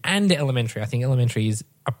series and Elementary. I think Elementary is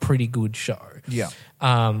a pretty good show. Yeah.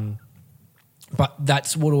 But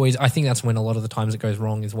that's what always, I think that's when a lot of the times it goes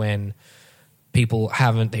wrong is when people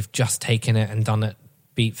they've just taken it and done it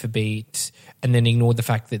beat for beat and then ignored the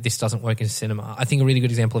fact that this doesn't work in cinema. I think a really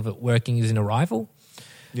good example of it working is in Arrival.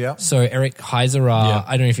 Yeah. So Eric Heiser,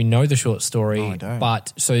 I don't know if you know the short story, No, I don't.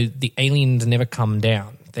 but so the aliens never come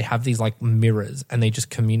down. They have these like mirrors and they just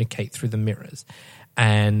communicate through the mirrors.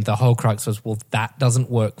 And the whole crux was, well, that doesn't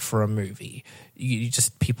work for a movie. You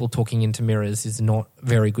just people talking into mirrors is not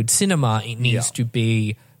very good cinema. It needs to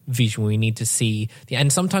be visual. We need to see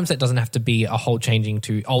and sometimes that doesn't have to be a whole changing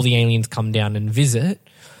to the aliens come down and visit,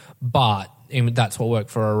 but that's what worked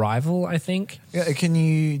for Arrival, I think. Yeah, do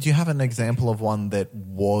you have an example of one that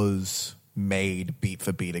was made beat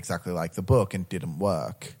for beat exactly like the book and didn't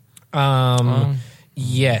work?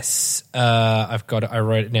 Yes, I've got it. I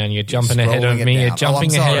wrote it down. You're jumping Scrolling ahead of it me. down. You're jumping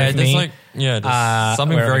I'm sorry. ahead of There's me. there's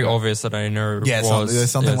something where very have I got- obvious that I know. Yeah, there's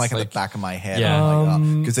something like in the like, back of my head. Yeah.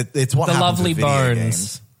 Because it's what The happens Lovely with video Bones.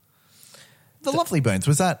 games. The Lovely Bones,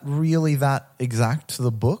 was that really that exact to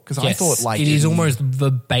the book? Because I Yes, thought like it is almost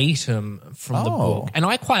verbatim from the book, and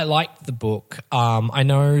I quite liked the book. I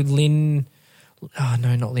know Lynn. Oh,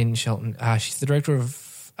 no, not Lynn Shelton. She's the director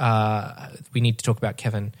of. We need to talk about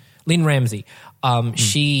Kevin. Lynn Ramsey.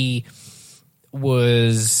 She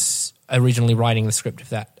was originally writing the script of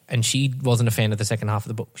that, and she wasn't a fan of the second half of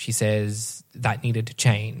the book. She says that needed to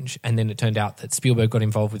change, and then it turned out that Spielberg got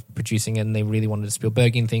involved with producing it, and they really wanted a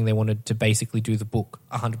Spielbergian thing. They wanted to basically do the book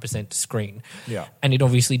 100% to screen. Yeah. And it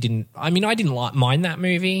obviously didn't. I mean, I didn't mind that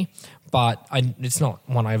movie, but it's not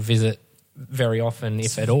one I visit very often,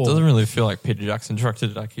 if at all. It doesn't really feel like Peter Jackson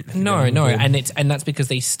directed it. I keep No, forgetting. and that's because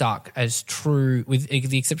they stuck as true, with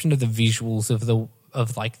the exception of the visuals of the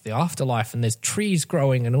afterlife, and there's trees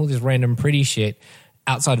growing and all this random pretty shit.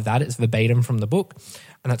 Outside of that, it's verbatim from the book,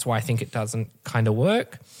 and that's why I think it doesn't kind of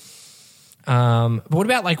work. But what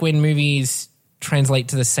about like when movies translate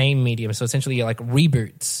to the same medium? So essentially, like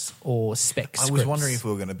reboots or spec scripts. I was wondering if we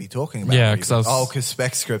were going to be talking about Yeah, 'cause I was- because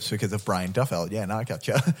spec scripts because of Brian Duffel. Yeah, no, I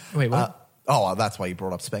gotcha. Wait, what? That's why you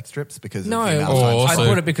brought up spec strips because No, of the amount of Oh, times I also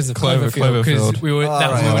brought it because of Cloverfield, because Cloverfield. we were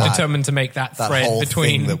right. determined to make that that thread whole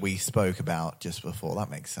between thing that we spoke about just before. That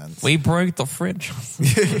makes sense. We broke the fridge.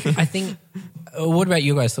 I think. What about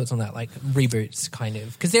you guys' thoughts on that? Like reboots, kind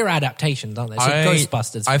of, because they're adaptations, aren't they? So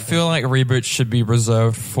Ghostbusters. I feel like reboots should be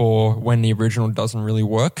reserved for when the original doesn't really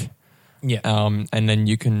work. yeah. And then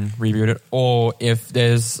you can reboot it. Or if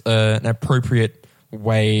there's an appropriate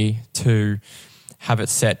way to have it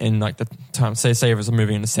set in like the time, say if it was a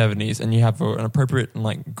movie in the 70s and you have an appropriate and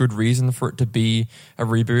like good reason for it to be a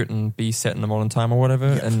reboot and be set in the modern time or whatever,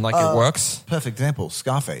 and like it works. Perfect example: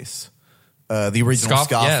 Scarface. The original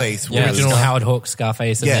Scarface yeah. was Original Howard Hawks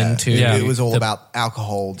Scarface, and then to it was all about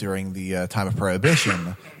alcohol during the time of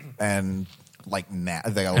Prohibition, and like now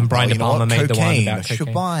they And Brian De Palma made the one about cocaine.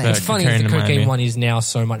 Shebang. It's funny that Cocaine the in cocaine Miami. one is now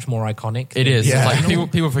so much more iconic. It is. Yeah. It's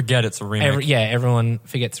like people forget it's a remake. Everyone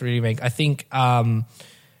forgets to remake. I think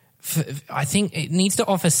I think it needs to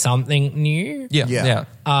offer something new. Yeah.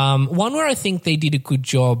 One where I think they did a good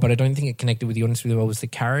job, but I don't think it connected with the audience really well, was the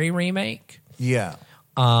Carrie remake. Yeah.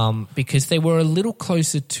 Because they were a little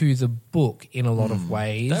closer to the book in a lot of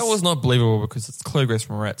ways. That was not believable because it's Chloe Grace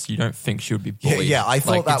Moretz. You don't think she would be bullied. Yeah, I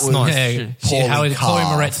thought that it's was- not- How is Chloe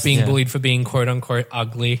cast. Moretz being Yeah. bullied for being quote unquote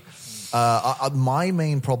ugly? My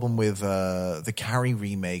main problem with the Carrie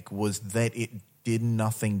remake was that it did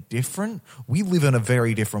nothing different. We live in a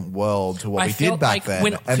very different world to what I we did felt back like then,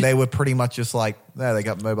 when- and they were pretty much just like, no, they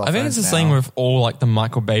got mobile. I think it's phones the same now. with all like the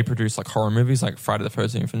Michael Bay produced like horror movies, like Friday the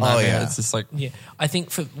 13th and Nightmare. yeah. It's just like Yeah, I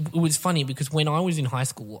think it was funny because when I was in high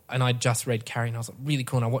school and I just read Carrie and I was like, really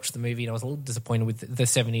cool, and I watched the movie and I was a little disappointed with the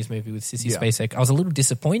 70s movie with Sissy Yeah. Spacek. I was a little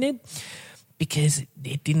disappointed because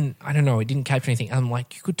it didn't capture anything. I'm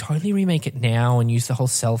like, you could totally remake it now and use the whole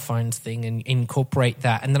cell phones thing and incorporate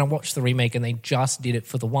that. And then I watched the remake and they just did it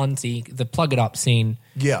for the one scene, the plug it up scene.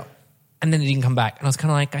 Yeah. And then it didn't come back. And I was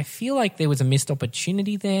kind of like, I feel like there was a missed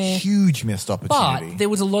opportunity there. Huge missed opportunity. But there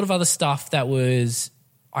was a lot of other stuff that was,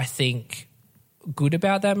 I think, good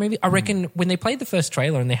about that movie. I reckon when they played the first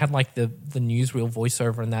trailer and they had like the newsreel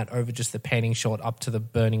voiceover and that over just the panning shot up to the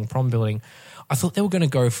burning prom building, I thought they were going to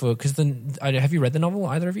go for, because have you read the novel,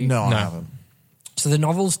 either of you? no, I haven't. So the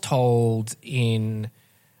novel's told in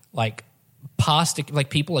like past, like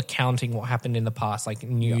people accounting what happened in the past, like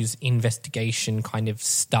news investigation kind of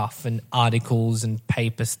stuff and articles and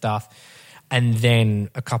paper stuff, and then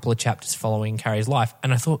a couple of chapters following Carrie's life.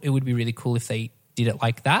 And I thought it would be really cool if they did it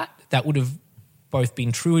like that. That would have both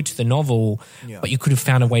been truer to the novel, but you could have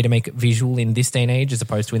found a way to make it visual in this day and age as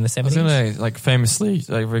opposed to in the 70s. I was gonna like famously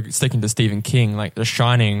like we're sticking to Stephen King, like The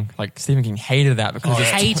Shining. Like Stephen King hated that because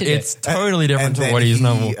it's totally different And to then what his he,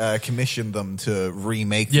 novel. Commissioned them to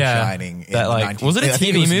remake The Yeah, Shining. In that, like, 19 was it a I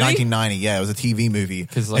think TV was movie? 1990. Yeah, it was a TV movie,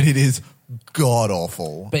 'Cause, like- and it is god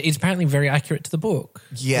awful. But it's apparently very accurate to the book.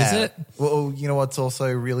 Yeah. Is it? Well, you know what's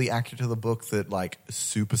also really accurate to the book that like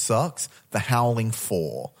super sucks? The Howling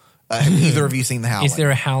 4. Have either of you seen The Howling? Is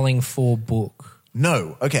there a Howling 4 book?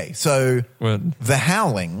 No. Okay, so Word. The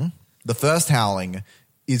Howling, the first Howling,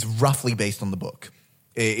 is roughly based on the book.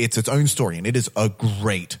 It's its own story, and it is a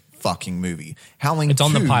great fucking movie. Howling It's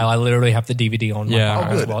on the 2 pile. I literally have the DVD on my Yeah. pile.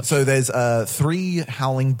 Oh, to good. watch. So there's 3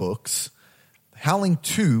 Howling books. Howling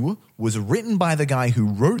 2 was written by the guy who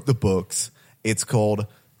wrote the books. It's got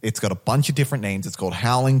a bunch of different names. It's called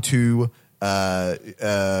Howling 2,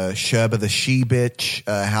 Sherba the She-Bitch,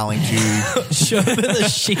 Howling 2, Sherba the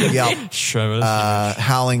sheep. yep. Sure.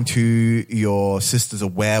 Howling 2, Your Sister's a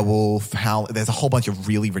Werewolf. There's a whole bunch of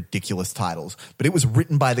really ridiculous titles. But it was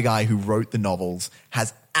written by the guy who wrote the novels,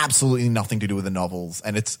 has absolutely nothing to do with the novels,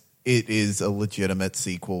 and it is a legitimate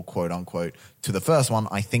sequel, quote unquote, to the first one.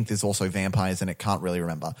 I think there's also vampires in it, can't really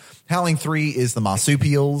remember. Howling 3 is the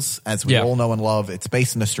marsupials, as we all know and love. It's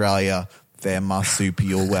based in Australia. They're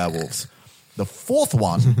marsupial werewolves. The fourth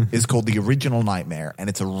one is called The Original Nightmare, and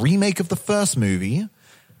it's a remake of the first movie,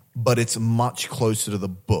 but it's much closer to the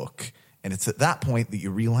book. And it's at that point that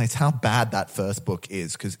you realize how bad that first book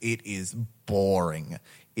is, because it is boring.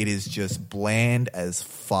 It is just bland as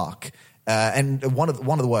fuck. And one of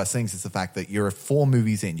the worst things is the fact that you're 4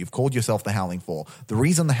 movies in. You've called yourself The Howling 4. The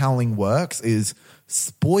reason The Howling works is,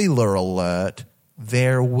 spoiler alert,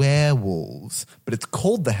 they're werewolves. But it's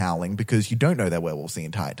called The Howling because you don't know they're werewolves the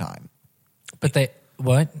entire time. But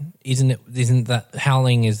what? Isn't that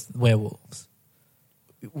Howling is werewolves?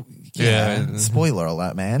 Yeah. Spoiler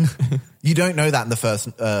alert, man. You don't know that in the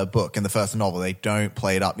first book, in the first novel. They don't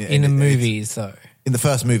play it up. In the movies, though. In the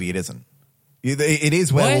first movie, it isn't. It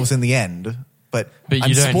is werewolves in the end, but you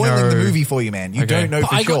I'm don't spoiling the know- movie for you, man. You Okay. don't know But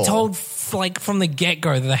for I sure. got told from the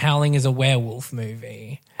get-go that The Howling is a werewolf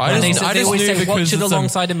movie. I And just they always knew say because watch it it's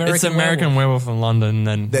alongside American It's American Werewolf in London,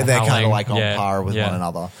 and They're kind Howling. of like on Yeah, par with yeah. one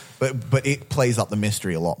another. But it plays up the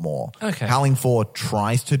mystery a lot more. Okay. Howling 4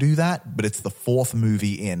 tries to do that, but it's the 4th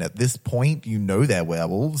movie in. At this point, you know they're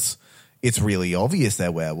werewolves. It's really obvious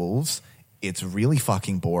they're werewolves. It's really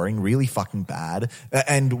fucking boring, really fucking bad.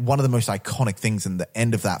 And one of the most iconic things in the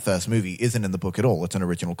end of that first movie isn't in the book at all. It's an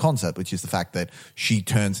original concept, which is the fact that she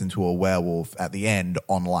turns into a werewolf at the end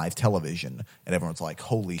on live television. And everyone's like,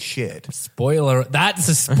 holy shit. Spoiler. That's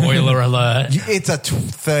a spoiler alert. It's a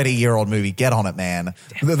 30-year-old movie. Get on it, man.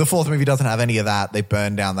 The 4th movie doesn't have any of that. They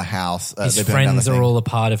burn down the house. His they burn down friends the are thing. all a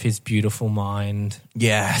part of his beautiful mind.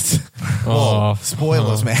 Yes. Oh,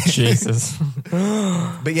 spoilers, man. Jesus.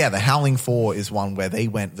 But yeah, The Howling 4 is one where they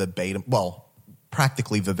went verbatim. Well,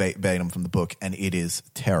 practically verbatim from the book, and it is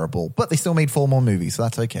terrible. But they still made 4 more movies, so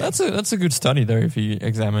that's okay. That's a good study though. If you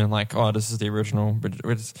examine like, oh, this is the original, but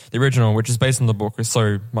the original, which is based on the book, is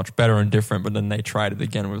so much better and different. But then they tried it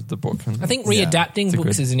again with the book. And I think readapting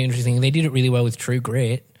books is an interesting thing. They did it really well with True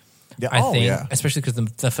Grit. Yeah. I think, especially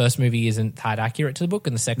because the first movie isn't that accurate to the book,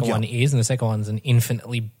 and the second one is, and the second one's an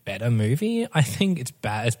infinitely better movie. I think it's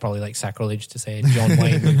bad. It's probably like sacrilege to say a John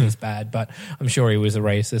Wayne movie is bad, but I'm sure he was a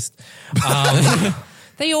racist.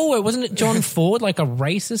 They all were, wasn't it? John Ford, like a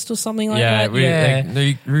racist or something like that.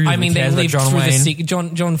 They I mean, they lived John through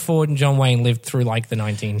Wayne. John Ford and John Wayne lived through like the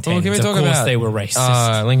 1910s. Well, can we talk of course, about, they were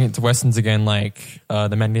racist. Linking it to westerns again, like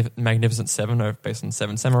the Magnificent Seven, based on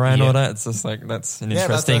Seven Samurai and all that. It's just like that's an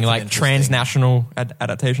interesting, that's like interesting. transnational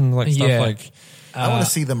adaptation, like stuff like. I want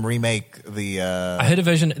to see them remake the. I heard a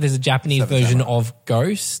version. There's a Japanese Seven version Samurai. of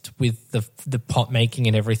Ghost with the pot making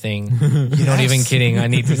and everything. You're not even kidding. I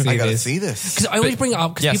need to see I gotta this. see this. Because I always bring it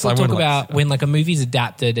up because Yes, I people would talk like about to see when like a movie's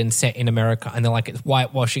adapted and set in America and they're like it's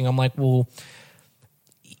whitewashing. I'm like, well,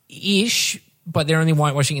 ish, but they're only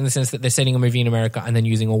whitewashing in the sense that they're setting a movie in America and then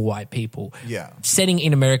using all white people. Yeah. Setting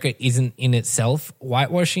in America isn't in itself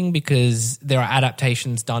whitewashing because there are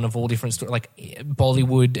adaptations done of all different stories. Like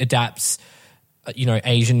Bollywood adapts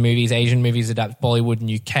Asian movies adapt Bollywood and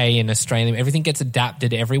UK and Australia. Everything gets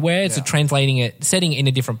adapted everywhere. So translating it, setting it in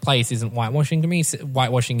a different place isn't whitewashing to me.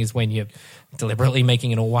 Whitewashing is when you're deliberately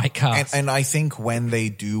making an all-white cast. And I think when they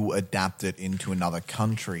do adapt it into another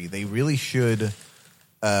country, they really should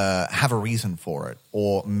have a reason for it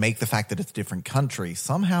or make the fact that it's a different country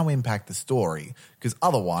somehow impact the story. Because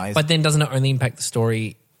otherwise... But then doesn't it only impact the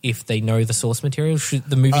story if they know the source material?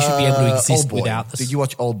 The movie should be able to exist Oldboy. without the... Did you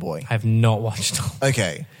watch Oldboy? I have not watched Oldboy.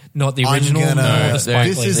 Okay. Not the original, nor the Spike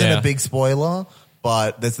This Lee. isn't a big spoiler,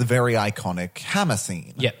 but there's the very iconic hammer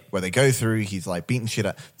scene. Yep. Where they go through, he's like beating shit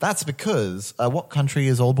up. That's because, what country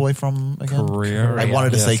is Oldboy from again? Korea. I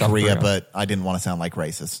wanted to say South Korea, Korea. but I didn't want to sound like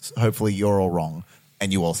racist. Hopefully you're all wrong,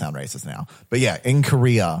 and you all sound racist now. But yeah, in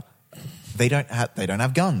Korea, they don't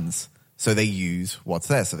have guns. So they use what's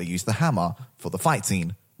there. So they use the hammer for the fight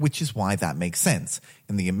scene, which is why that makes sense.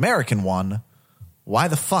 In the American one, why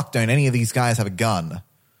the fuck don't any of these guys have a gun?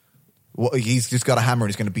 Well, he's just got a hammer and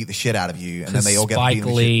he's going to beat the shit out of you, and then they all get Spike beaten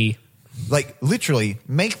the Lee. shit. Like, literally,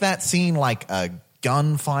 make that scene like a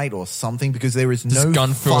gunfight or something, because there is no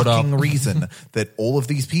gun filled up. fucking reason that all of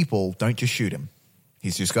these people don't just shoot him.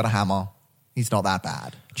 He's just got a hammer. He's not that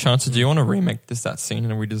bad. Chancellor, do you want to remake that scene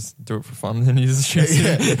and we just do it for fun and he just shoots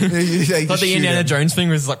it? But the Indiana Jones thing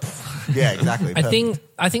was like... Yeah, exactly. I think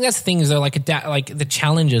that's the thing is though, like the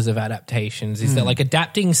challenges of adaptations is that like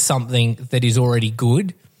adapting something that is already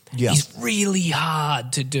good is really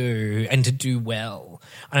hard to do and to do well.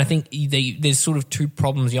 And I think there's sort of two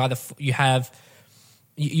problems. You're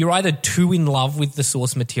either too in love with the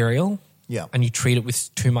source material, and you treat it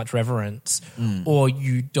with too much reverence, or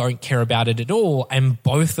you don't care about it at all. And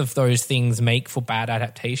both of those things make for bad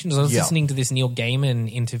adaptations. I was listening to this Neil Gaiman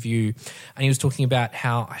interview, and he was talking about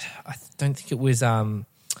how I don't think it was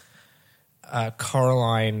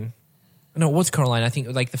Coraline. No, it was Coraline. I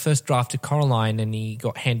think like the first draft of Coraline, and he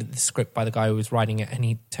got handed the script by the guy who was writing it, and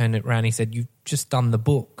he turned it around. And he said, "You've just done the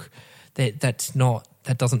book. That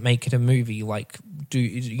doesn't make it a movie. Like,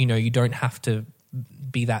 you don't have to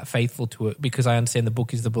be that faithful to it, because I understand the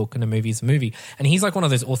book is the book and the movie is the movie." And he's like one of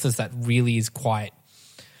those authors that really is quite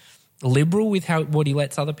liberal with what he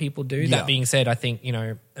lets other people do. That being said, I think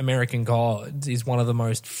American Gods is one of the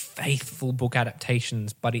most faithful book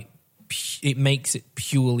adaptations, but it makes it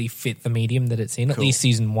purely fit the medium that it's in. At least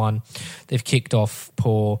season 1, they've kicked off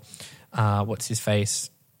poor what's his face,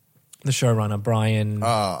 the showrunner Brian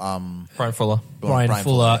Fuller. Brian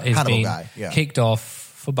Fuller has Hannibal been guy, kicked off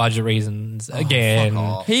for budget reasons again.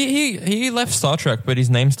 He left Star Trek, but his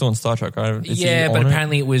name's still in Star Trek. But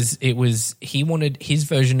apparently it was he wanted his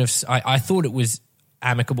version of. I thought it was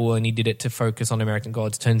amicable and he did it to focus on American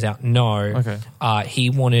Gods. Turns out no. Okay. He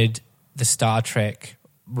wanted the Star Trek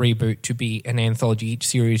reboot to be an anthology. Each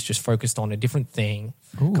series just focused on a different thing,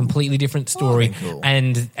 completely different story. Cool.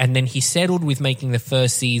 And then he settled with making the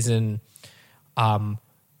first season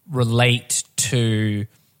relate to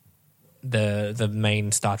the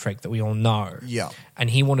main Star Trek that we all know. Yeah. And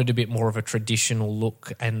he wanted a bit more of a traditional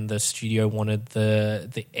look, and the studio wanted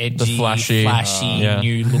the edgy, The flashy,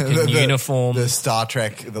 new looking uniform. The Star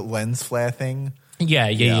Trek, the lens flare thing.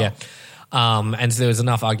 Yeah. And so there was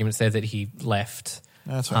enough arguments there that he left.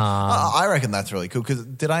 That's right. I reckon that's really cool, because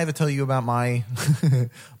did I ever tell you about my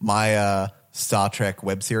my Star Trek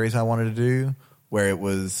web series I wanted to do, where it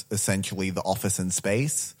was essentially The Office in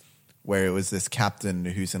space, where it was this captain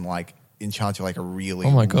who's in like in charge of like a really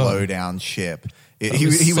Oh my God. low down ship. He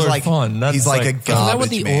was was so like fun. That's he's like a like- Isn't that what garbage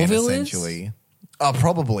the man Orville is? essentially. Oh,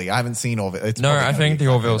 probably. I haven't seen Orville. It's No, probably I gonna think be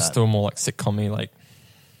the exactly Orville's that. still more like sitcom-y, like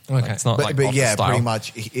Okay. it's not like But Office yeah, style. pretty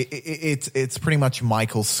much. It's pretty much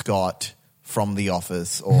Michael Scott from The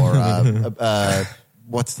Office, or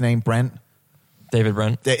what's his name, Brent. David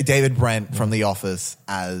Brent. David Brent from The Office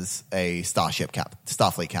as a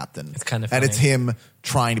Starfleet captain. It's kind of and funny. it's him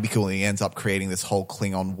trying to be cool, and he ends up creating this whole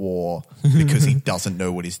Klingon war because he doesn't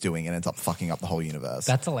know what he's doing and ends up fucking up the whole universe.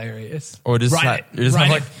 That's hilarious. Or just Write have, it. you just Write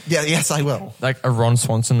have it. like Yes, I will. a Ron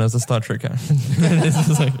Swanson as a Star Trek character.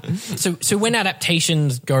 So when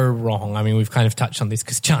adaptations go wrong, I mean, we've kind of touched on this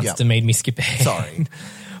because Chancellor made me skip ahead. Sorry.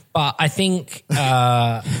 But I think,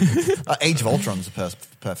 Age of Ultron's a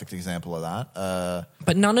perfect example of that.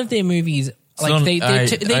 but none of their movies, like not- they're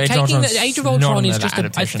Age of taking Ultron's the Age of not Ultron an is just I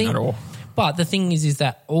adaptation think, at all. but the thing is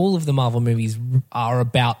that all of the Marvel movies are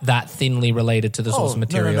about that thinly related to the source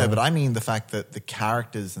material. No, but I mean the fact that the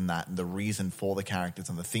characters and that, and the reason for the characters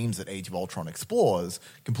and the themes that Age of Ultron explores,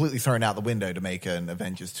 completely thrown out the window to make an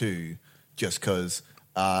Avengers 2 just because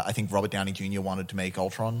I think Robert Downey Jr. wanted to make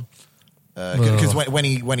Ultron. Because when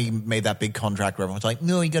he made that big contract where everyone's like,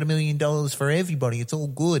 no, he got $1 million for everybody, it's all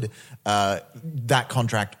good. That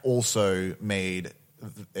contract also made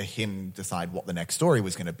him decide what the next story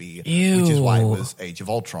was going to be, which is why it was Age of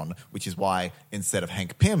Ultron, which is why instead of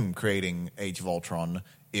Hank Pym creating Age of Ultron,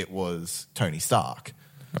 it was Tony Stark.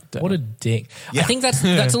 What a dick. Yeah. I think that's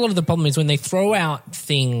a lot of the problem is when they throw out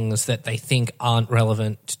things that they think aren't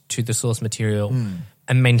relevant to the source material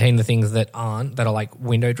and maintain the things that aren't, that are like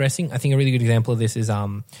window dressing. I think a really good example of this is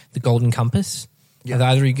The Golden Compass. Yeah. Have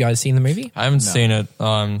either of you guys seen the movie? I haven't seen it.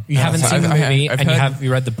 You haven't seen the movie I've and heard-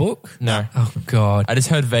 you read the book? No. Oh, God. I just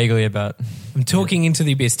heard vaguely about. I'm talking into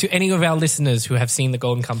the abyss. To any of our listeners who have seen The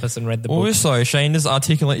Golden Compass and read the book. Also, Shane, just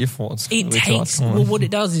articulate your thoughts. It takes, well, what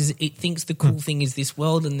it does is it thinks the cool thing is this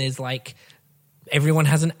world and there's like, everyone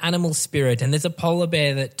has an animal spirit and there's a polar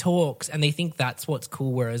bear that talks and they think that's what's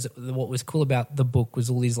cool. Whereas what was cool about the book was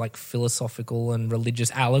all these like philosophical and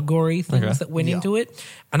religious allegory things that went into it.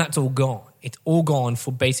 And that's all gone. It's all gone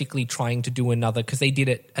for basically trying to do another, because they did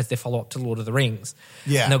it as their follow-up to Lord of the Rings.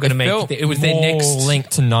 Yeah. And they're going to make, it was their next link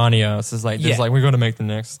to Narnia. So it's like, there's Yeah. like, we've got to make the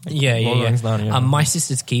next. Like, Yeah, Lord of the Rings, Narnia. My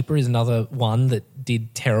Sister's Keeper is another one that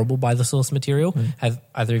did terrible by the source material. Have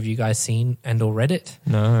either of you guys seen and or read it?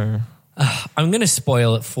 No. I'm going to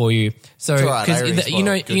spoil it for you. So, It's all right, I already because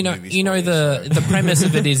spoiled good movies for you, the premise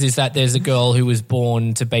of it is that there's a girl who was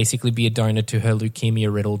born to basically be a donor to her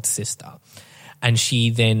leukemia riddled sister, and she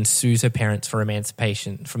then sues her parents for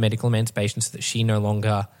medical emancipation, so that she no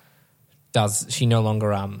longer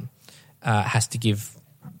has to give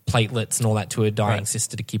platelets and all that to her dying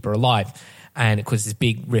sister to keep her alive. And it causes this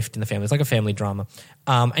big rift in the family. It's like a family drama.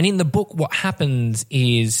 And in the book, what happens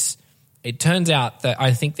is, it turns out that,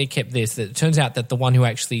 I think they kept this, that it turns out that the one who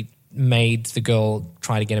actually made the girl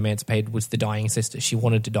try to get emancipated was the dying sister. She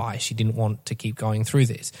wanted to die. She didn't want to keep going through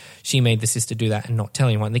this. She made the sister do that and not tell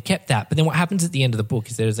anyone. They kept that. But then what happens at the end of the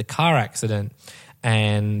book is there's a car accident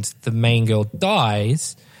and the main girl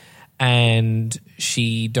dies, and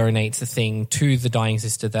she donates the thing to the dying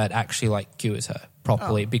sister that actually like cures her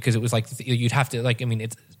properly, because it was like, you'd have to, like, I mean,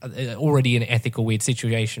 it's already an ethical weird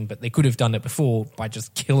situation, but they could have done it before by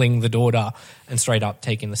just killing the daughter and straight up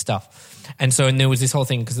taking the stuff. And so, and there was this whole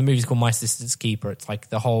thing, because the movie's called My Sister's Keeper. It's like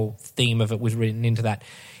the whole theme of it was written into that.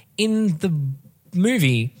 In the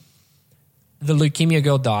movie, the leukemia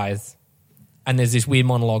girl dies, and there's this weird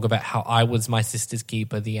monologue about how I was my sister's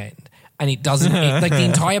keeper at the end. And it doesn't, like, the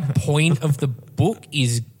entire point of the book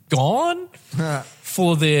is gone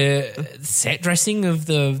for the set dressing of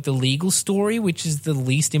the legal story, which is the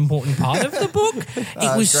least important part of the book.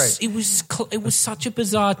 It was such a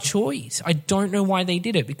bizarre choice. I don't know why they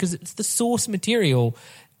did it, because it's the source material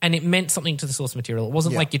and it meant something to the source material. It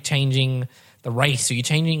wasn't like you're changing the race, or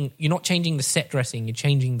you're not changing the set dressing, you're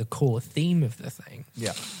changing the core theme of the thing.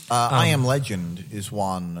 Yeah. I Am Legend is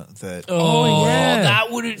one that... That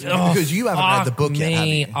would because you haven't read the book yet, have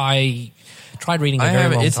you? I tried reading it a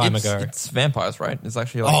very long time ago. It's vampires, right? It's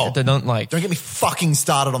actually like, they don't like... Don't get me fucking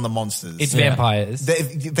started on the monsters. It's vampires.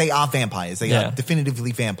 They are vampires. They are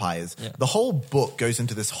definitively vampires. Yeah. The whole book goes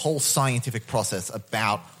into this whole scientific process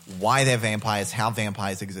about why they're vampires, how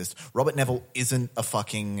vampires exist. Robert Neville isn't a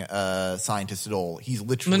fucking scientist at all. He's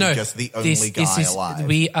literally just the only guy alive.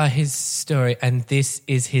 We are his story, and this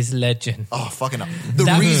is his legend. Oh, fucking hell.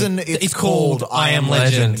 The reason it's called I Am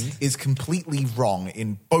Legend is completely wrong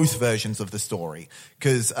in both versions of the story.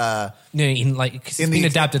 Because it's been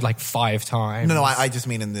adapted like 5 times. No, I just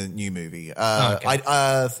mean in the new movie. Okay.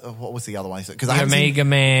 What was the other one? Because Omega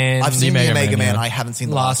Man. I've seen the Omega Man. yeah. I haven't seen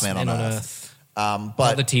The Last Man on Earth. But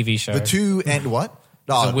Not the TV show. The two and what?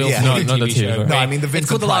 No, not the TV show. No, I mean the Vincent It's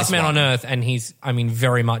called The Price Last Man one. on Earth, and he's,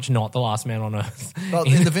 very much not the last man on Earth. Well,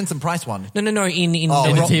 in the Vincent Price one. No. In the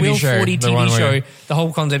TV Will show, 40 the one TV where- show, the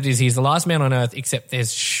whole concept is he's the last man on Earth, except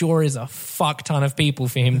there's sure is a fuck ton of people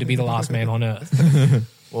for him to be the last man on Earth.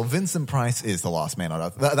 Well, Vincent Price is The Last Man on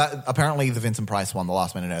Earth. Apparently, the Vincent Price one, The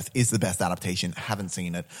Last Man on Earth, is the best adaptation. Haven't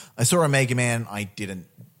seen it. I saw Omega Man. I didn't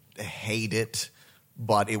hate it,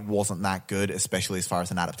 but it wasn't that good, especially as far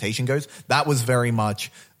as an adaptation goes. That was very much,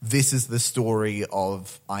 this is the story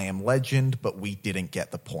of I Am Legend, but we didn't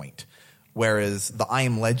get the point. Whereas the I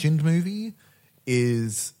Am Legend movie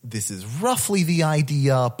this is roughly the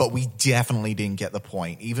idea, but we definitely didn't get the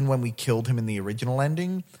point. Even when we killed him in the original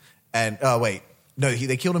ending, and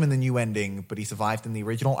they killed him in the new ending, but he survived in the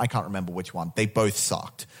original. I can't remember which one. They both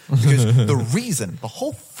sucked. Because the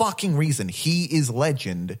whole fucking reason he is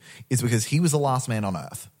legend is because he was the last man on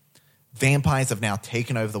Earth. Vampires have now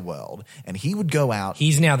taken over the world, and he would go out.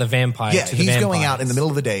 He's now the vampire. Yeah, to the he's vampires. going out in the middle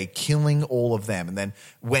of the day, killing all of them, and then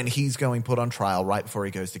when he's going put on trial, right before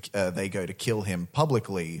he goes to, they go to kill him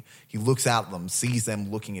publicly. He looks out at them, sees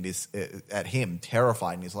them looking at him,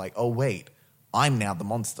 terrified, and he's like, "Oh wait, I'm now the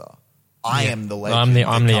monster. I am the legend. I'm the that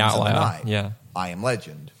comes in outlier. night. Yeah. I am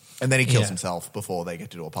legend." And then he kills himself before they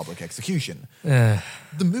get to do a public execution. The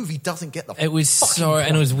movie doesn't get the. It was fucking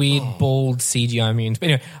and it was point. weird, bald CGI mutants.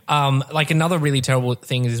 But anyway, another really terrible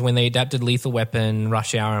thing is when they adapted Lethal Weapon,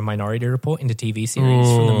 Rush Hour, and Minority Report into TV series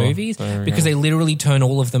from the movies, because they literally turn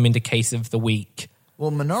all of them into Case of the Week.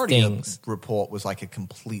 Well, Minority things. Report was like a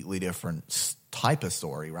completely different type of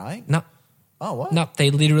story, right? No. Oh, what? No,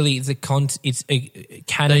 they literally it's a canon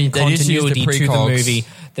They just used the continuity to the precogs, movie.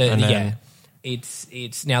 and then-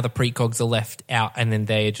 It's now the precogs are left out, and then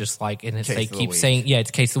they're just like, and it's, Case they of the keep week. saying,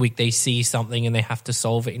 it's Case of the Week. They see something and they have to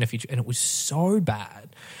solve it in a future, and it was so bad.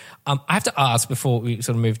 I have to ask before we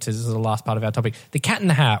sort of move to the last part of our topic, The Cat in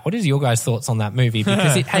the Hat. What is your guys' thoughts on that movie?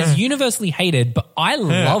 Because it has universally hated, but I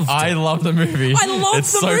loved it. I love the movie. I love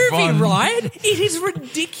It's the so movie, fun. right? It is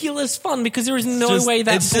ridiculous fun because there is no way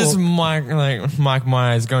that it's just Mike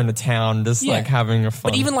Myers going to town, just Yeah. like having a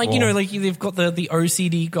fun. But even like, they've got the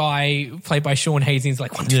OCD guy played by Sean Hayes. He's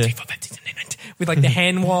like 1, 2, 3, 4, 5, 6, 7, 8, 9, 10, with like the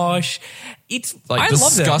hand wash. It's like I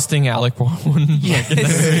love it. disgusting Alec Baldwin.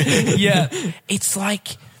 Yeah, it's like,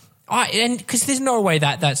 and because there's no way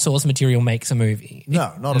that source material makes a movie.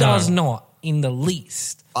 No, not it at all. does not in the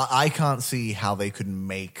least. I can't see how they could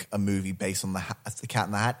make a movie based on the Cat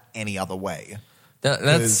in the Hat any other way.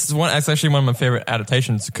 That's actually one of my favorite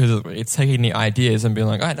adaptations because it's taking the ideas and being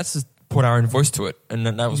like, all right, let's just put our own voice to it, and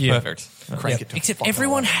then that was perfect. Crank it to Except fucking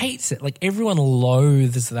everyone 11. hates it. Like everyone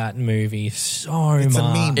loathes that movie so much. It's a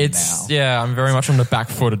meme It's now. I'm very much on the back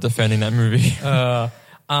foot of defending that movie.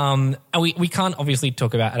 And we can't obviously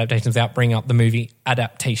talk about adaptations without bringing up the movie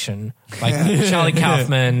Adaptation, like Charlie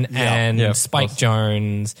Kaufman and Yeah, of Spike course.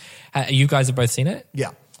 Jones. You guys have both seen it?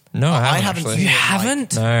 Yeah. No, I haven't haven't actually. seen You it.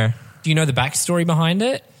 haven't? No, Do you know the backstory behind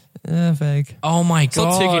it? vague. Oh my god!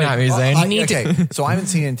 Stop ticking at me, Zane. You need to- Okay, so I haven't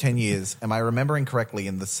seen it in 10 years. Am I remembering correctly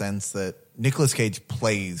in the sense that Nicolas Cage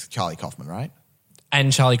plays Charlie Kaufman, right?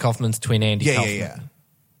 And Charlie Kaufman's twin Andy Yeah, Kaufman. yeah.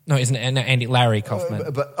 No, isn't it? No, Larry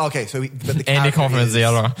Kaufman. But okay, so but the Andy character Kaufman is the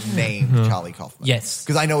other. named Charlie Kaufman. Yes.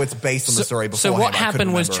 Because I know it's based on the story before. So what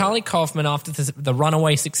happened was Charlie Kaufman, after the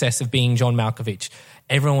runaway success of being John Malkovich,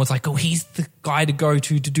 everyone was like, oh, he's the guy to go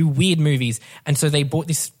to do weird movies. And so they bought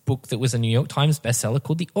this book that was a New York Times bestseller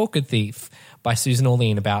called The Orchid Thief by Susan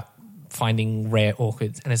Orlean about finding rare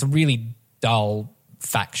orchids. And it's a really dull,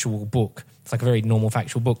 factual book. It's like a very normal,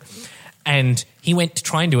 factual book. And he went to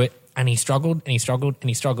try and do it, and he struggled, and he struggled, and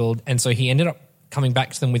he struggled. And so he ended up coming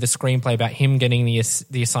back to them with a screenplay about him getting the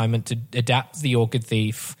assignment to adapt The Orchid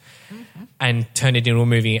Thief and turn it into a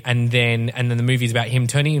movie. And then the movie's about him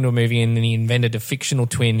turning into a movie, and then he invented a fictional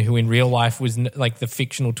twin who in real life was like the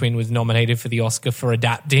fictional twin was nominated for the Oscar for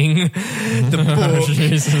adapting the book.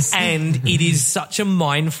 Jesus. And it is such a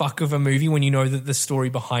mindfuck of a movie when you know that the story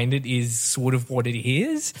behind it is sort of what it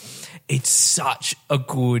is. It's such a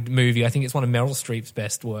good movie. I think it's one of Meryl Streep's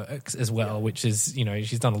best works as well, which is,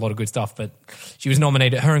 she's done a lot of good stuff, but she was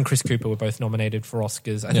nominated. Her and Chris Cooper were both nominated for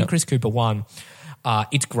Oscars. I think Chris Cooper won.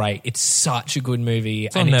 It's great. It's such a good movie.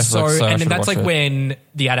 on Netflix, so I and should that's watch like it. when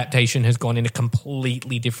the adaptation has gone in a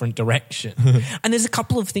completely different direction. And there's a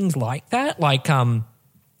couple of things like that, like Pirates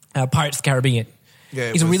of the Caribbean. Yeah,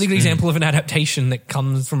 it is a was- really good example of an adaptation that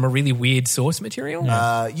comes from a really weird source material.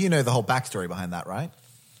 You know the whole backstory behind that, right?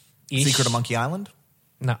 Ish. Secret of Monkey Island?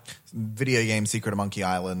 No. Video game Secret of Monkey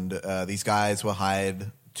Island. These guys were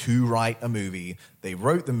hired to write a movie. They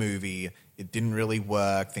wrote the movie. It didn't really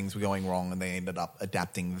work. Things were going wrong, and they ended up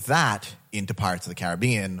adapting that into Pirates of the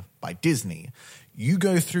Caribbean by Disney. You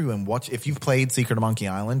go through and watch, if you've played Secret of Monkey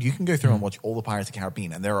Island, you can go through and watch all the Pirates of the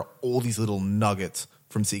Caribbean, and there are all these little nuggets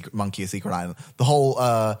from Monkey of Secret Island. The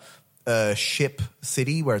whole ship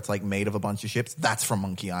city where it's like made of a bunch of ships, that's from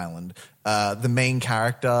Monkey Island. The main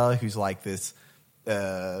character who's like this,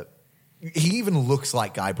 he even looks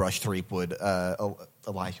like Guybrush Threepwood,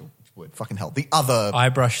 Elijah Wood, fucking hell. The other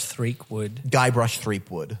Guybrush Threepwood. Guybrush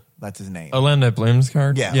Threepwood, that's his name. Orlando Bloom's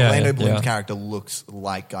character. Yeah, Orlando Bloom's character looks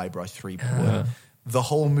like Guybrush Threepwood. The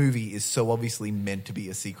whole movie is so obviously meant to be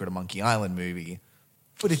a Secret of Monkey Island movie,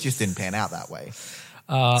 but it just didn't pan out that way.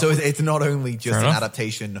 So it's not only just an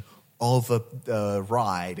adaptation of a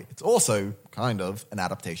ride, it's also kind of an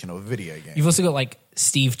adaptation of a video game. You've also got like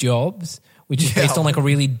Steve Jobs, which is based on like a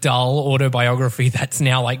really dull autobiography that's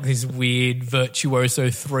now like this weird virtuoso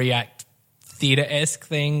 3-act theater-esque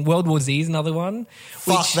thing. World War Z is another one.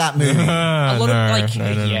 Fuck that movie. A lot of like,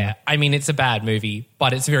 yeah. I mean, it's a bad movie,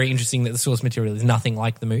 but it's very interesting that the source material is nothing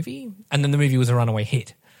like the movie, and then the movie was a runaway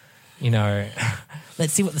hit. You know,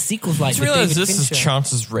 let's see what the sequel's like. I just realized this is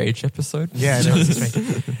Chance's Rage episode. Yeah, it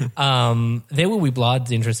is. There Will Be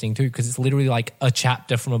Blood's interesting too, because it's literally like a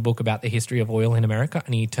chapter from a book about the history of oil in America,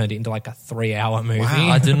 and he turned it into like a 3-hour movie. Wow.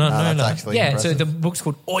 I did not know That's that. actually Yeah, impressive. so the book's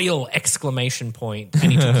called Oil!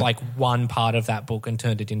 And he took like one part of that book and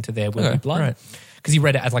turned it into There Will Be Okay, Blood. right. Because he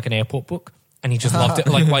read it as like an airport book, and he just loved it.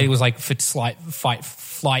 Like while he was like for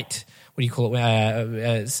flight. What do you call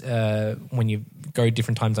it? When you go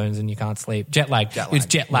different time zones and you can't sleep. Jet lag. He was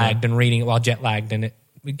jet lagged and reading it while jet lagged, and it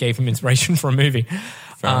gave him inspiration for a movie.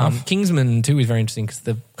 Kingsman 2 is very interesting because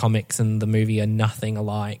the comics and the movie are nothing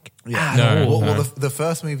alike. Yeah. at all. Well, the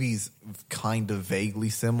first movie's kind of vaguely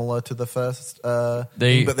similar to the first but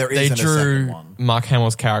there They isn't a second drew one. Mark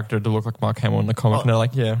Hamill's character to look like Mark Hamill in the comic, and they're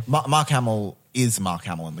like, yeah. Mark Hamill is Mark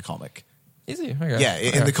Hamill in the comic. Is he? Okay. Yeah,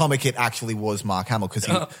 in the comic it actually was Mark Hamill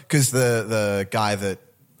because the guy that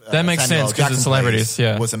That makes Samuel sense 'cause Jackson it's celebrities, plays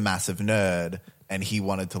yeah. was a massive nerd, and he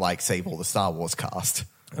wanted to like save all the Star Wars cast.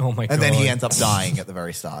 Oh my god! And then he ends up dying at the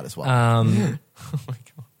very start as well.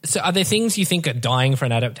 So are there things you think are dying for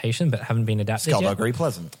an adaptation but haven't been adapted yet? Skullduggery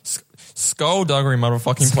Pleasant. Skullduggery motherfucking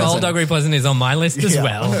Pleasant. Skullduggery Pleasant is on my list as Yeah.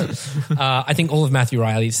 well. I think all of Matthew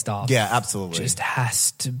Riley's stuff Yeah, absolutely. just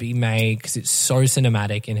has to be made because it's so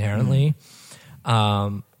cinematic inherently. I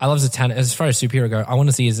love Zatanna. As far as superhero go, I want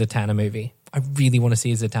to see a Zatanna movie. I really want to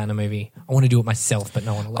see a Zatanna movie. I want to do it myself, but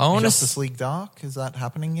no one will let I me. want to Justice League Dark, is that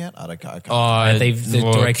happening yet? I can't.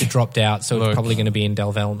 The director dropped out, so it's probably going to be in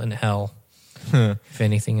development hell. If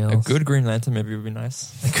anything else, a good Green Lantern maybe would be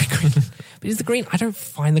nice. But is the Green? I don't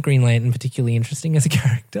find the Green Lantern particularly interesting as a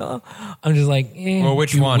character. I'm just like, Well,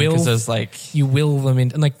 which one? Because there's like you will them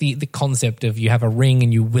in, and like the concept of you have a ring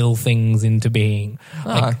and you will things into being.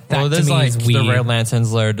 Like, that well, to there's me like is the weird. Red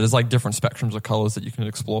Lanterns. There's like different spectrums of colors that you can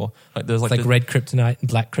explore. Like there's It's like red kryptonite and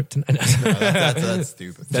black kryptonite. That's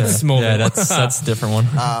stupid. That's small. Yeah, that's a different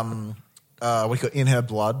one. We got In Her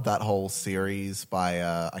Blood, that whole series by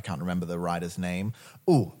I can't remember the writer's name.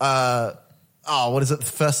 What is it? The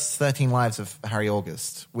First 13 Lives of Harry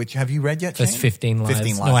August. Which have you read yet? That's Shane? 15 lives.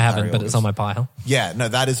 15 No, I of haven't, Harry but it's August. on my pile. Yeah, no,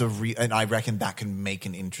 that is and I reckon that can make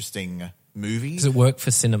an interesting movie. Does it work for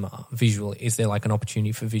cinema visually? Is there like an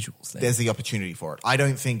opportunity for visuals there? There's the opportunity for it. I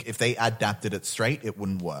don't think if they adapted it straight, it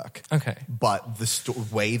wouldn't work. Okay. But the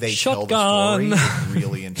way they Shotgun. tell the story is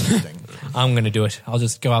really interesting. I'm going to do it. I'll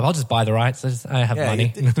just go up. I'll just buy the rights. I have money.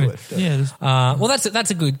 do it. Do it. Yeah, Well,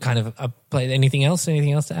 that's a good kind of a play. Anything else?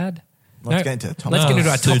 Anything else to add? Let's get into top Let's get into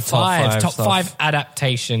our Let's do top five. Top stuff. 5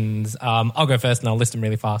 adaptations. I'll go first and I'll list them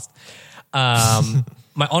really fast.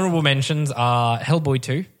 My honorable mentions are Hellboy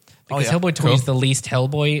 2. Because yeah. Hellboy 2 Cool. is the least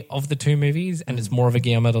Hellboy of the two movies, and it's more of a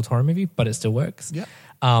Guillermo del Toro movie, but it still works. Yeah.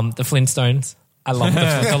 The Flintstones. I love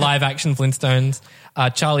the live action Flintstones.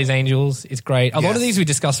 Charlie's Angels is great. A lot Yes. of these we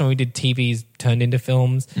discussed when we did TVs turned into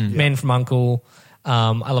films. Men from U.N.C.L.E.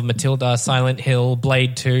 I love Matilda, Silent Hill,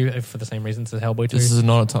 Blade 2 for the same reasons as Hellboy 2. this is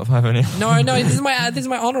not a top 5 anymore. No, this is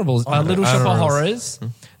my honorables. Little Shop of Honorables. Horrors,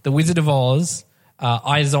 The Wizard of Oz,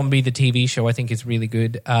 iZombie, the TV show, I think is really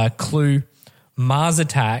good. Clue, Mars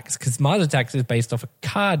Attacks, because Mars Attacks is based off a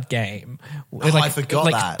card game. I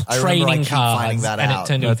forgot that. I remember I keep finding that and out. it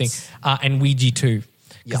turned into a thing. And Ouija 2, because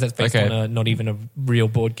Yeah. that's based Okay. on not even a real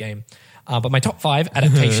board game. But my top 5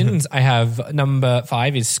 adaptations, I have number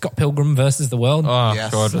 5 is Scott Pilgrim versus the World. Oh,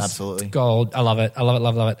 Yes, God. absolutely. Gold. I love it. I love it,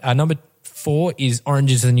 love it, love it. Number 4 is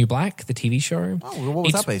Orange is the New Black, the TV show. Oh, what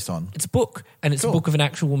was that based on? It's a book, and it's Cool. a book of an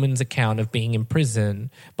actual woman's account of being in prison.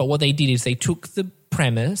 But what they did is they took the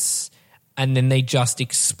premise and then they just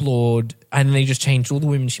explored and they just changed all the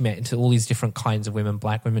women she met into all these different kinds of women: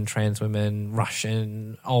 black women, trans women,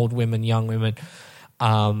 Russian, old women, young women.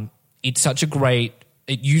 It's such a great...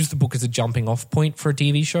 It used the book as a jumping off point for a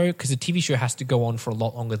TV show, because a TV show has to go on for a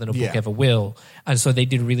lot longer than a book Yeah. ever will. And so they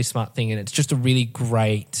did a really smart thing, and it's just a really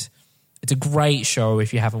great... It's a great show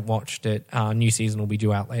if you haven't watched it. New season will be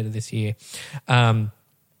due out later this year.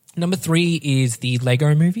 Number 3 is the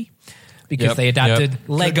Lego movie, because Yep, they adapted yep.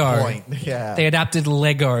 Lego. Good point. Yeah. They adapted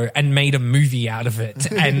Lego and made a movie out of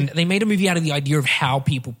it. And they made a movie out of the idea of how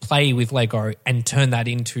people play with Lego and turn that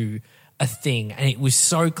into a thing. And it was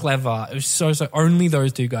so clever. It was so only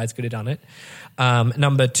those two guys could have done it.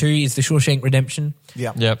 Number 2 is The Shawshank Redemption.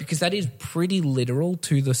 Yeah. Yep. Because that is pretty literal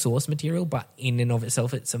to the source material, but in and of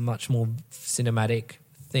itself, it's a much more cinematic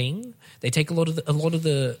thing. They take a lot of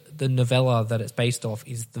the novella that it's based off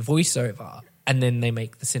is the voiceover, and then they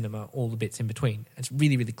make the cinema, all the bits in between. It's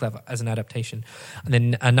really, really clever as an adaptation. And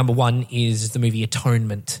then number 1 is the movie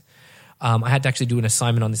Atonement. I had to actually do an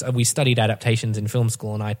assignment on this. We studied adaptations in film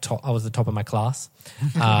school, and I was the top of my class.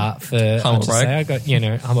 Humble brag. I got,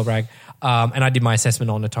 humble brag. And I did my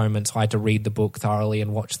assessment on Atonement, so I had to read the book thoroughly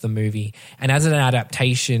and watch the movie. And as an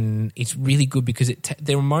adaptation, it's really good because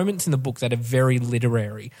there are moments in the book that are very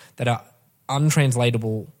literary, that are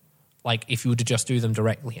untranslatable, like if you were to just do them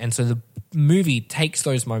directly. And so the movie takes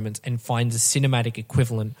those moments and finds a cinematic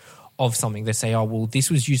equivalent of something. They say, oh, well, this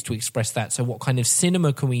was used to express that. So what kind of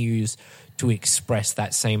cinema can we use to express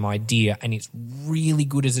that same idea? And it's really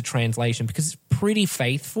good as a translation because it's pretty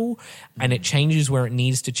faithful and it changes where it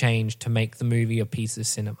needs to change to make the movie a piece of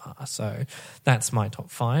cinema. So that's my top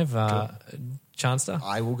 5. Chancellor?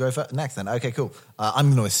 I will go for next then. Okay, cool.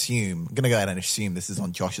 I'm going to go ahead and assume this is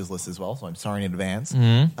on Josh's list as well, so I'm sorry in advance.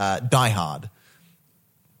 Die Hard.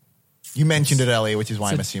 You mentioned it earlier, which is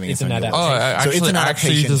why I'm assuming it's it's an on your adaptation. list. So it's an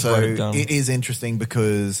adaptation, just so wrote it down. it is interesting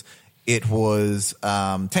because it was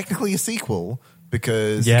technically a sequel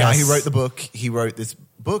because the guy who wrote the book, he wrote this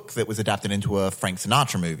book that was adapted into a Frank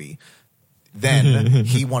Sinatra movie. Then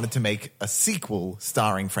he wanted to make a sequel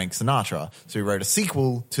starring Frank Sinatra. So he wrote a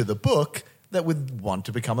sequel to the book that would want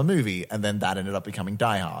to become a movie, and then that ended up becoming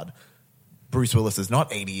Die Hard. Bruce Willis is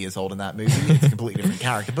not 80 years old in that movie. It's a completely different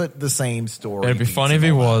character, but the same story. It'd be beats funny if and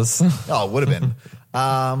he all that. was. Oh, it would have been.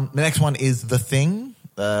 The next one is The Thing,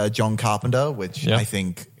 John Carpenter, which Yep. I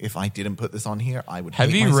think if I didn't put this on here, I would Have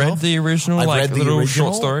hate you myself. read the original, I've like, read the little original.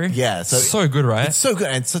 short story? Yeah. So good, right? It's so good.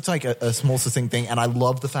 And it's such like a small, succinct thing. And I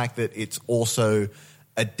love the fact that it's also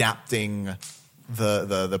adapting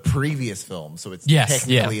the previous film. So it's Yes,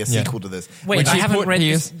 technically yeah, a sequel to this. Wait, Which I he haven't put read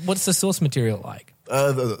here- this. What's the source material like?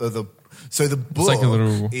 So the book like a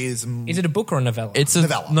little- is Is it a book or a novella? It's a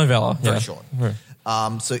novella. Very yeah. short.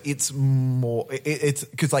 Right. So it's more. It's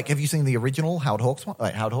because like, have you seen the original Howard Hawks one?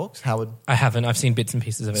 Like Howard. I haven't. I've seen bits and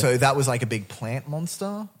pieces of it. So that was like a big plant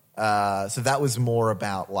monster. So that was more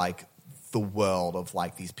about like the world of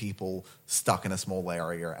like these people stuck in a small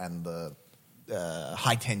area and the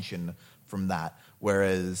high tension from that.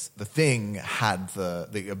 Whereas The Thing had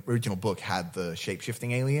the original book had the shape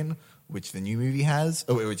shifting alien, which the movie has,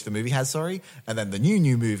 sorry, and then the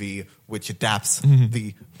new movie, which adapts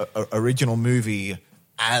the original movie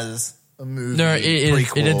as a movie. No, it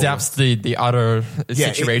prequel. adapts the other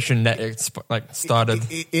Yeah, situation that it's like started.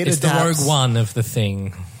 It it's the adapts- Rogue One of the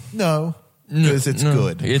Thing. No, because it's No,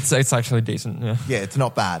 good. It's actually decent. Yeah. Yeah, it's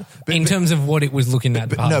not bad. But, In terms of what it was looking at.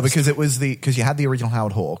 but past. no, because it was because you had the original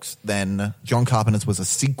Howard Hawks, then John Carpenter's was a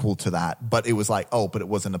sequel to that, but it was like, oh, but it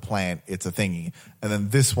wasn't a plant, it's a thingy. And then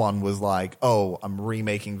this one was like, oh, I'm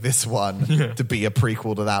remaking this one to be a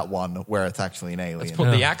prequel to that one where it's actually an alien. Let's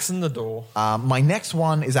put the axe in the door. My next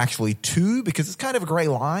one is actually 2 because it's kind of a grey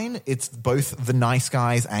line. It's both The Nice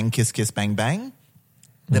Guys and Kiss Kiss Bang Bang.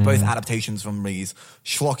 They're both adaptations from these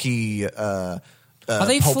schlocky. Are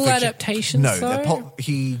they Pulp full Fiction. adaptations? No, though?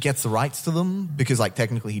 he gets the rights to them because, like,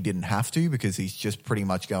 technically he didn't have to because he's just pretty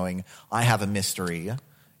much going, I have a mystery.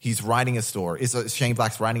 He's writing a story. Shane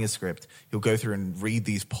Black's writing a script. He'll go through and read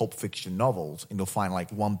these Pulp Fiction novels and you'll find, like,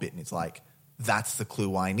 one bit and it's like, that's the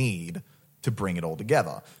clue I need. to bring it all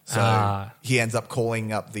together. So he ends up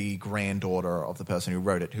calling up the granddaughter of the person who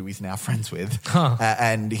wrote it, who he's now friends with,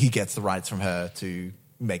 and he gets the rights from her to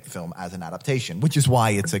make the film as an adaptation, which is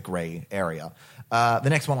why it's a grey area. The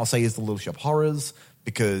next one I'll say is The Little Shop Horrors,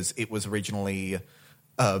 because it was originally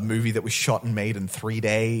a movie that was shot and made in 3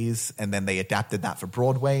 days, and then they adapted that for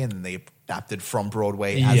Broadway, and then they adapted from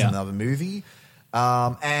Broadway as another movie.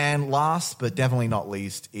 And last, but definitely not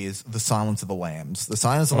least, is The Silence of the Lambs. The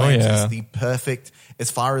Silence of the Lambs is the perfect,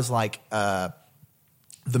 as far as like the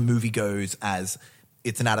movie goes, as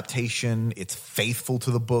it's an adaptation, it's faithful to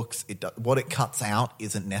the books. What it cuts out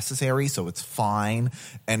isn't necessary, so it's fine.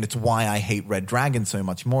 And it's why I hate Red Dragon so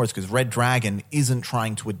much more, is because Red Dragon isn't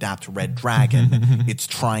trying to adapt Red Dragon. It's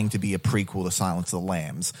trying to be a prequel to Silence of the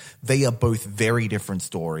Lambs. They are both very different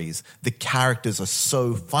stories. The characters are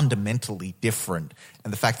so fundamentally different.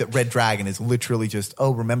 And the fact that Red Dragon is literally just, oh,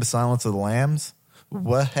 remember Silence of the Lambs?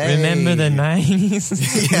 Well, hey. Remember the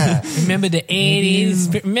 90s? Yeah. Remember the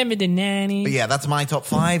 80s? Remember the 90s? But yeah, that's my top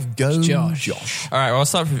 5. Go, Josh. All right, well, I'll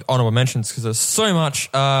start with honorable mentions because there's so much.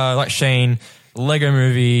 Like Shane, Lego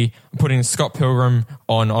Movie, I'm putting Scott Pilgrim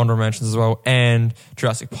on honorable mentions as well, and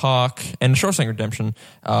Jurassic Park, and Shawshank Redemption.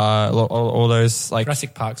 All those, like...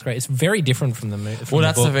 Jurassic Park's great. It's very different from the movie. Well,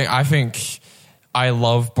 that's the thing. I think I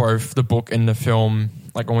love both the book and the film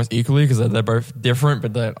like almost equally because they're both different,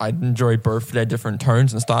 but I enjoy both their different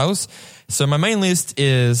tones and styles. So my main list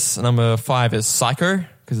is number 5 is Psycho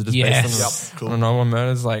because it is based on another one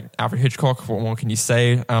murders like Alfred Hitchcock. What more can you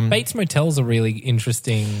say? Bates Motel's a really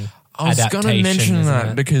interesting I was going to mention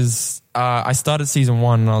that because I started season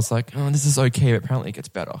 1 and I was like, oh, this is okay, but apparently it gets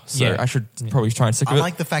better. So I should probably try and stick with it. I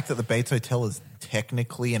like the fact that the Bates Hotel is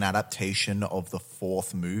technically an adaptation of the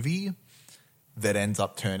 4th movie that ends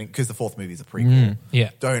up turning, because the 4th movie is a prequel.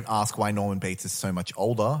 Don't ask why Norman Bates is so much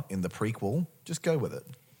older in the prequel. Just go with it.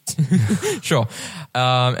 Sure.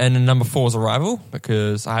 And then number 4 is Arrival,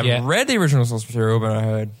 because I haven't read the original source material, but I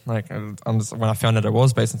heard, like, when I found out it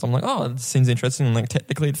was based on something, I'm like, oh, this seems interesting, and like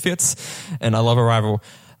technically it fits, and I love Arrival.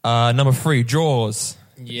 Number 3, Jaws.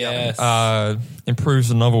 Yes. Improves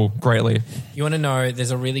the novel greatly. You want to know,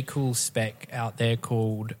 there's a really cool spec out there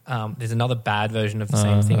called, there's another bad version of the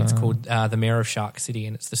same thing. It's called The Mayor of Shark City,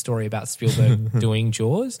 and it's the story about Spielberg doing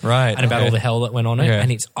Jaws. Right. And about all the hell that went on it.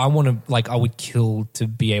 And I would kill to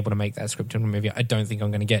be able to make that script in a movie. I don't think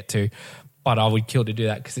I'm going to get to, but I would kill to do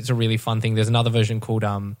that because it's a really fun thing. There's another version called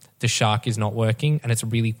The Shark Is Not Working, and it's a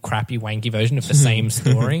really crappy, wanky version of the same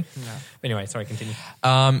story. Anyway, sorry, continue.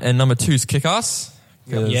 And number 2 is Kick-Ass.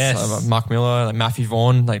 Yes. Mark Miller, like Matthew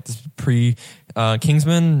Vaughn, like this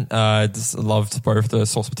Kingsman. Just loved both the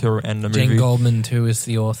source material and the movie. Jane Goldman too is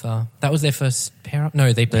the author. That was their first pair up.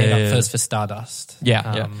 No, they paired up first for Stardust.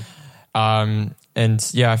 And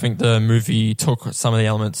I think the movie took some of the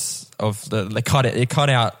elements of it cut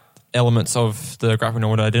out elements of the graphic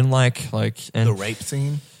novel that I didn't like and the rape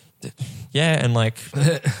scene. And like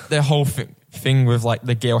their whole thing with like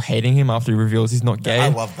the girl hating him after he reveals he's not gay. I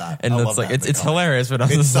love that. And it's hilarious, but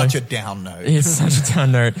it's such a down note. It's such a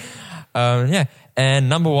down note. And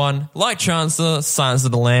number 1, like Chancellor, Silence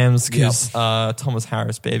of the Lambs, because Thomas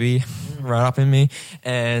Harris, baby, right up in me.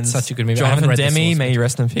 And such a good movie. Jonathan Demme, may he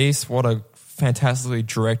rest in peace. What a fantastically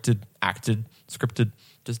directed, acted, scripted,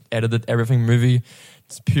 just edited everything movie.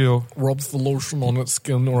 It's pure. Rubs the lotion on its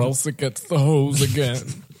skin or else it gets the hose again.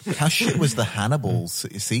 How shit was the Hannibal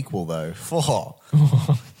sequel though?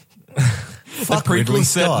 Fuck Ridley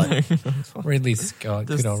Scott. Ridley Scott.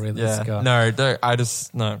 Good old Ridley Scott.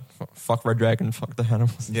 Fuck Red Dragon, fuck the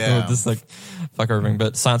Hannibals. Yeah. Just like, fuck everything.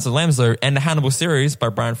 But Silence of the Lambs though, and the Hannibal series by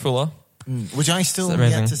Brian Fuller. Which I still have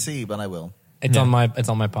yet to see, but I will. It's on my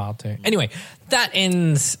pile too. Anyway, that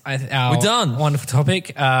ends our We're done. Wonderful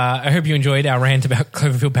topic. I hope you enjoyed our rant about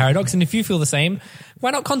Cloverfield Paradox, and if you feel the same, why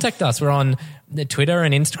not contact us? We're on Twitter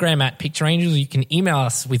and Instagram at Picture Angels. You can email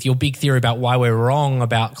us with your big theory about why we're wrong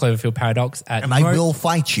about Cloverfield Paradox and I will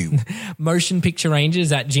fight you.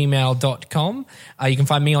 motionpicturerangers@gmail.com. You can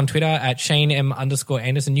find me on Twitter at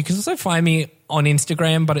Shane_M_Anderson. You can also find me on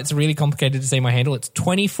Instagram, but it's really complicated to say my handle. It's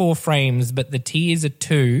 24 frames, but the T is a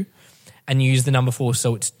 2. And you use the number 4,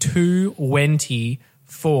 so it's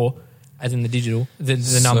 224, as in the digital, the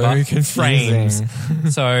number frames.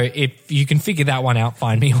 So if you can figure that one out,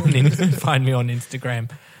 find me on Instagram.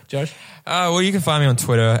 Josh? Well, you can find me on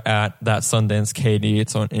Twitter at ThatSundanceKD.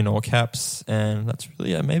 It's in all caps, and that's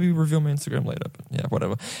really maybe reveal my Instagram later. But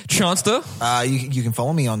whatever. Chancellor? You can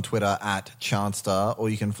follow me on Twitter at Chancellor, or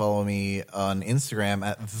you can follow me on Instagram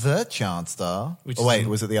at the Chancellor.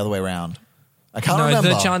 Was it the other way around? I can't No, remember.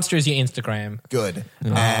 the Chanster is your Instagram. Good.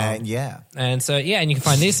 And yeah. And so, yeah, and you can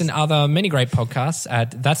find this and other many great podcasts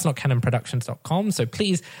at that'snotcanonproductions.com. So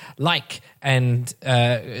please like and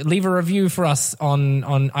leave a review for us on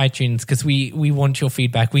iTunes because we want your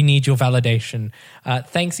feedback. We need your validation.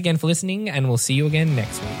 Thanks again for listening, and we'll see you again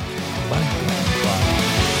next week. Bye.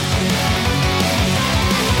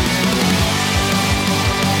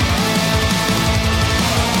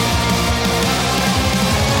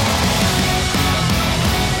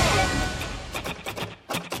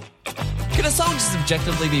 Can a song just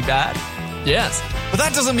objectively be bad? Yes. But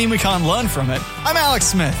that doesn't mean we can't learn from it. I'm Alex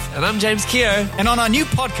Smith. And I'm James Keogh. And on our new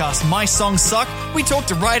podcast, My Songs Suck, we talk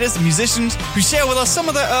to writers and musicians who share with us some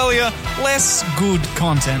of their earlier, less good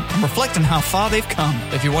content and reflect on how far they've come.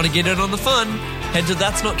 If you want to get in on the fun, head to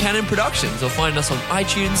That's Not Canon Productions or find us on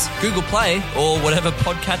iTunes, Google Play, or whatever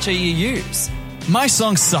podcatcher you use. My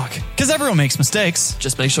Songs Suck, because everyone makes mistakes.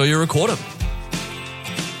 Just make sure you record them.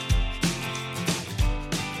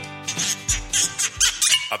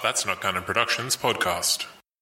 A That's Not Canon Productions podcast.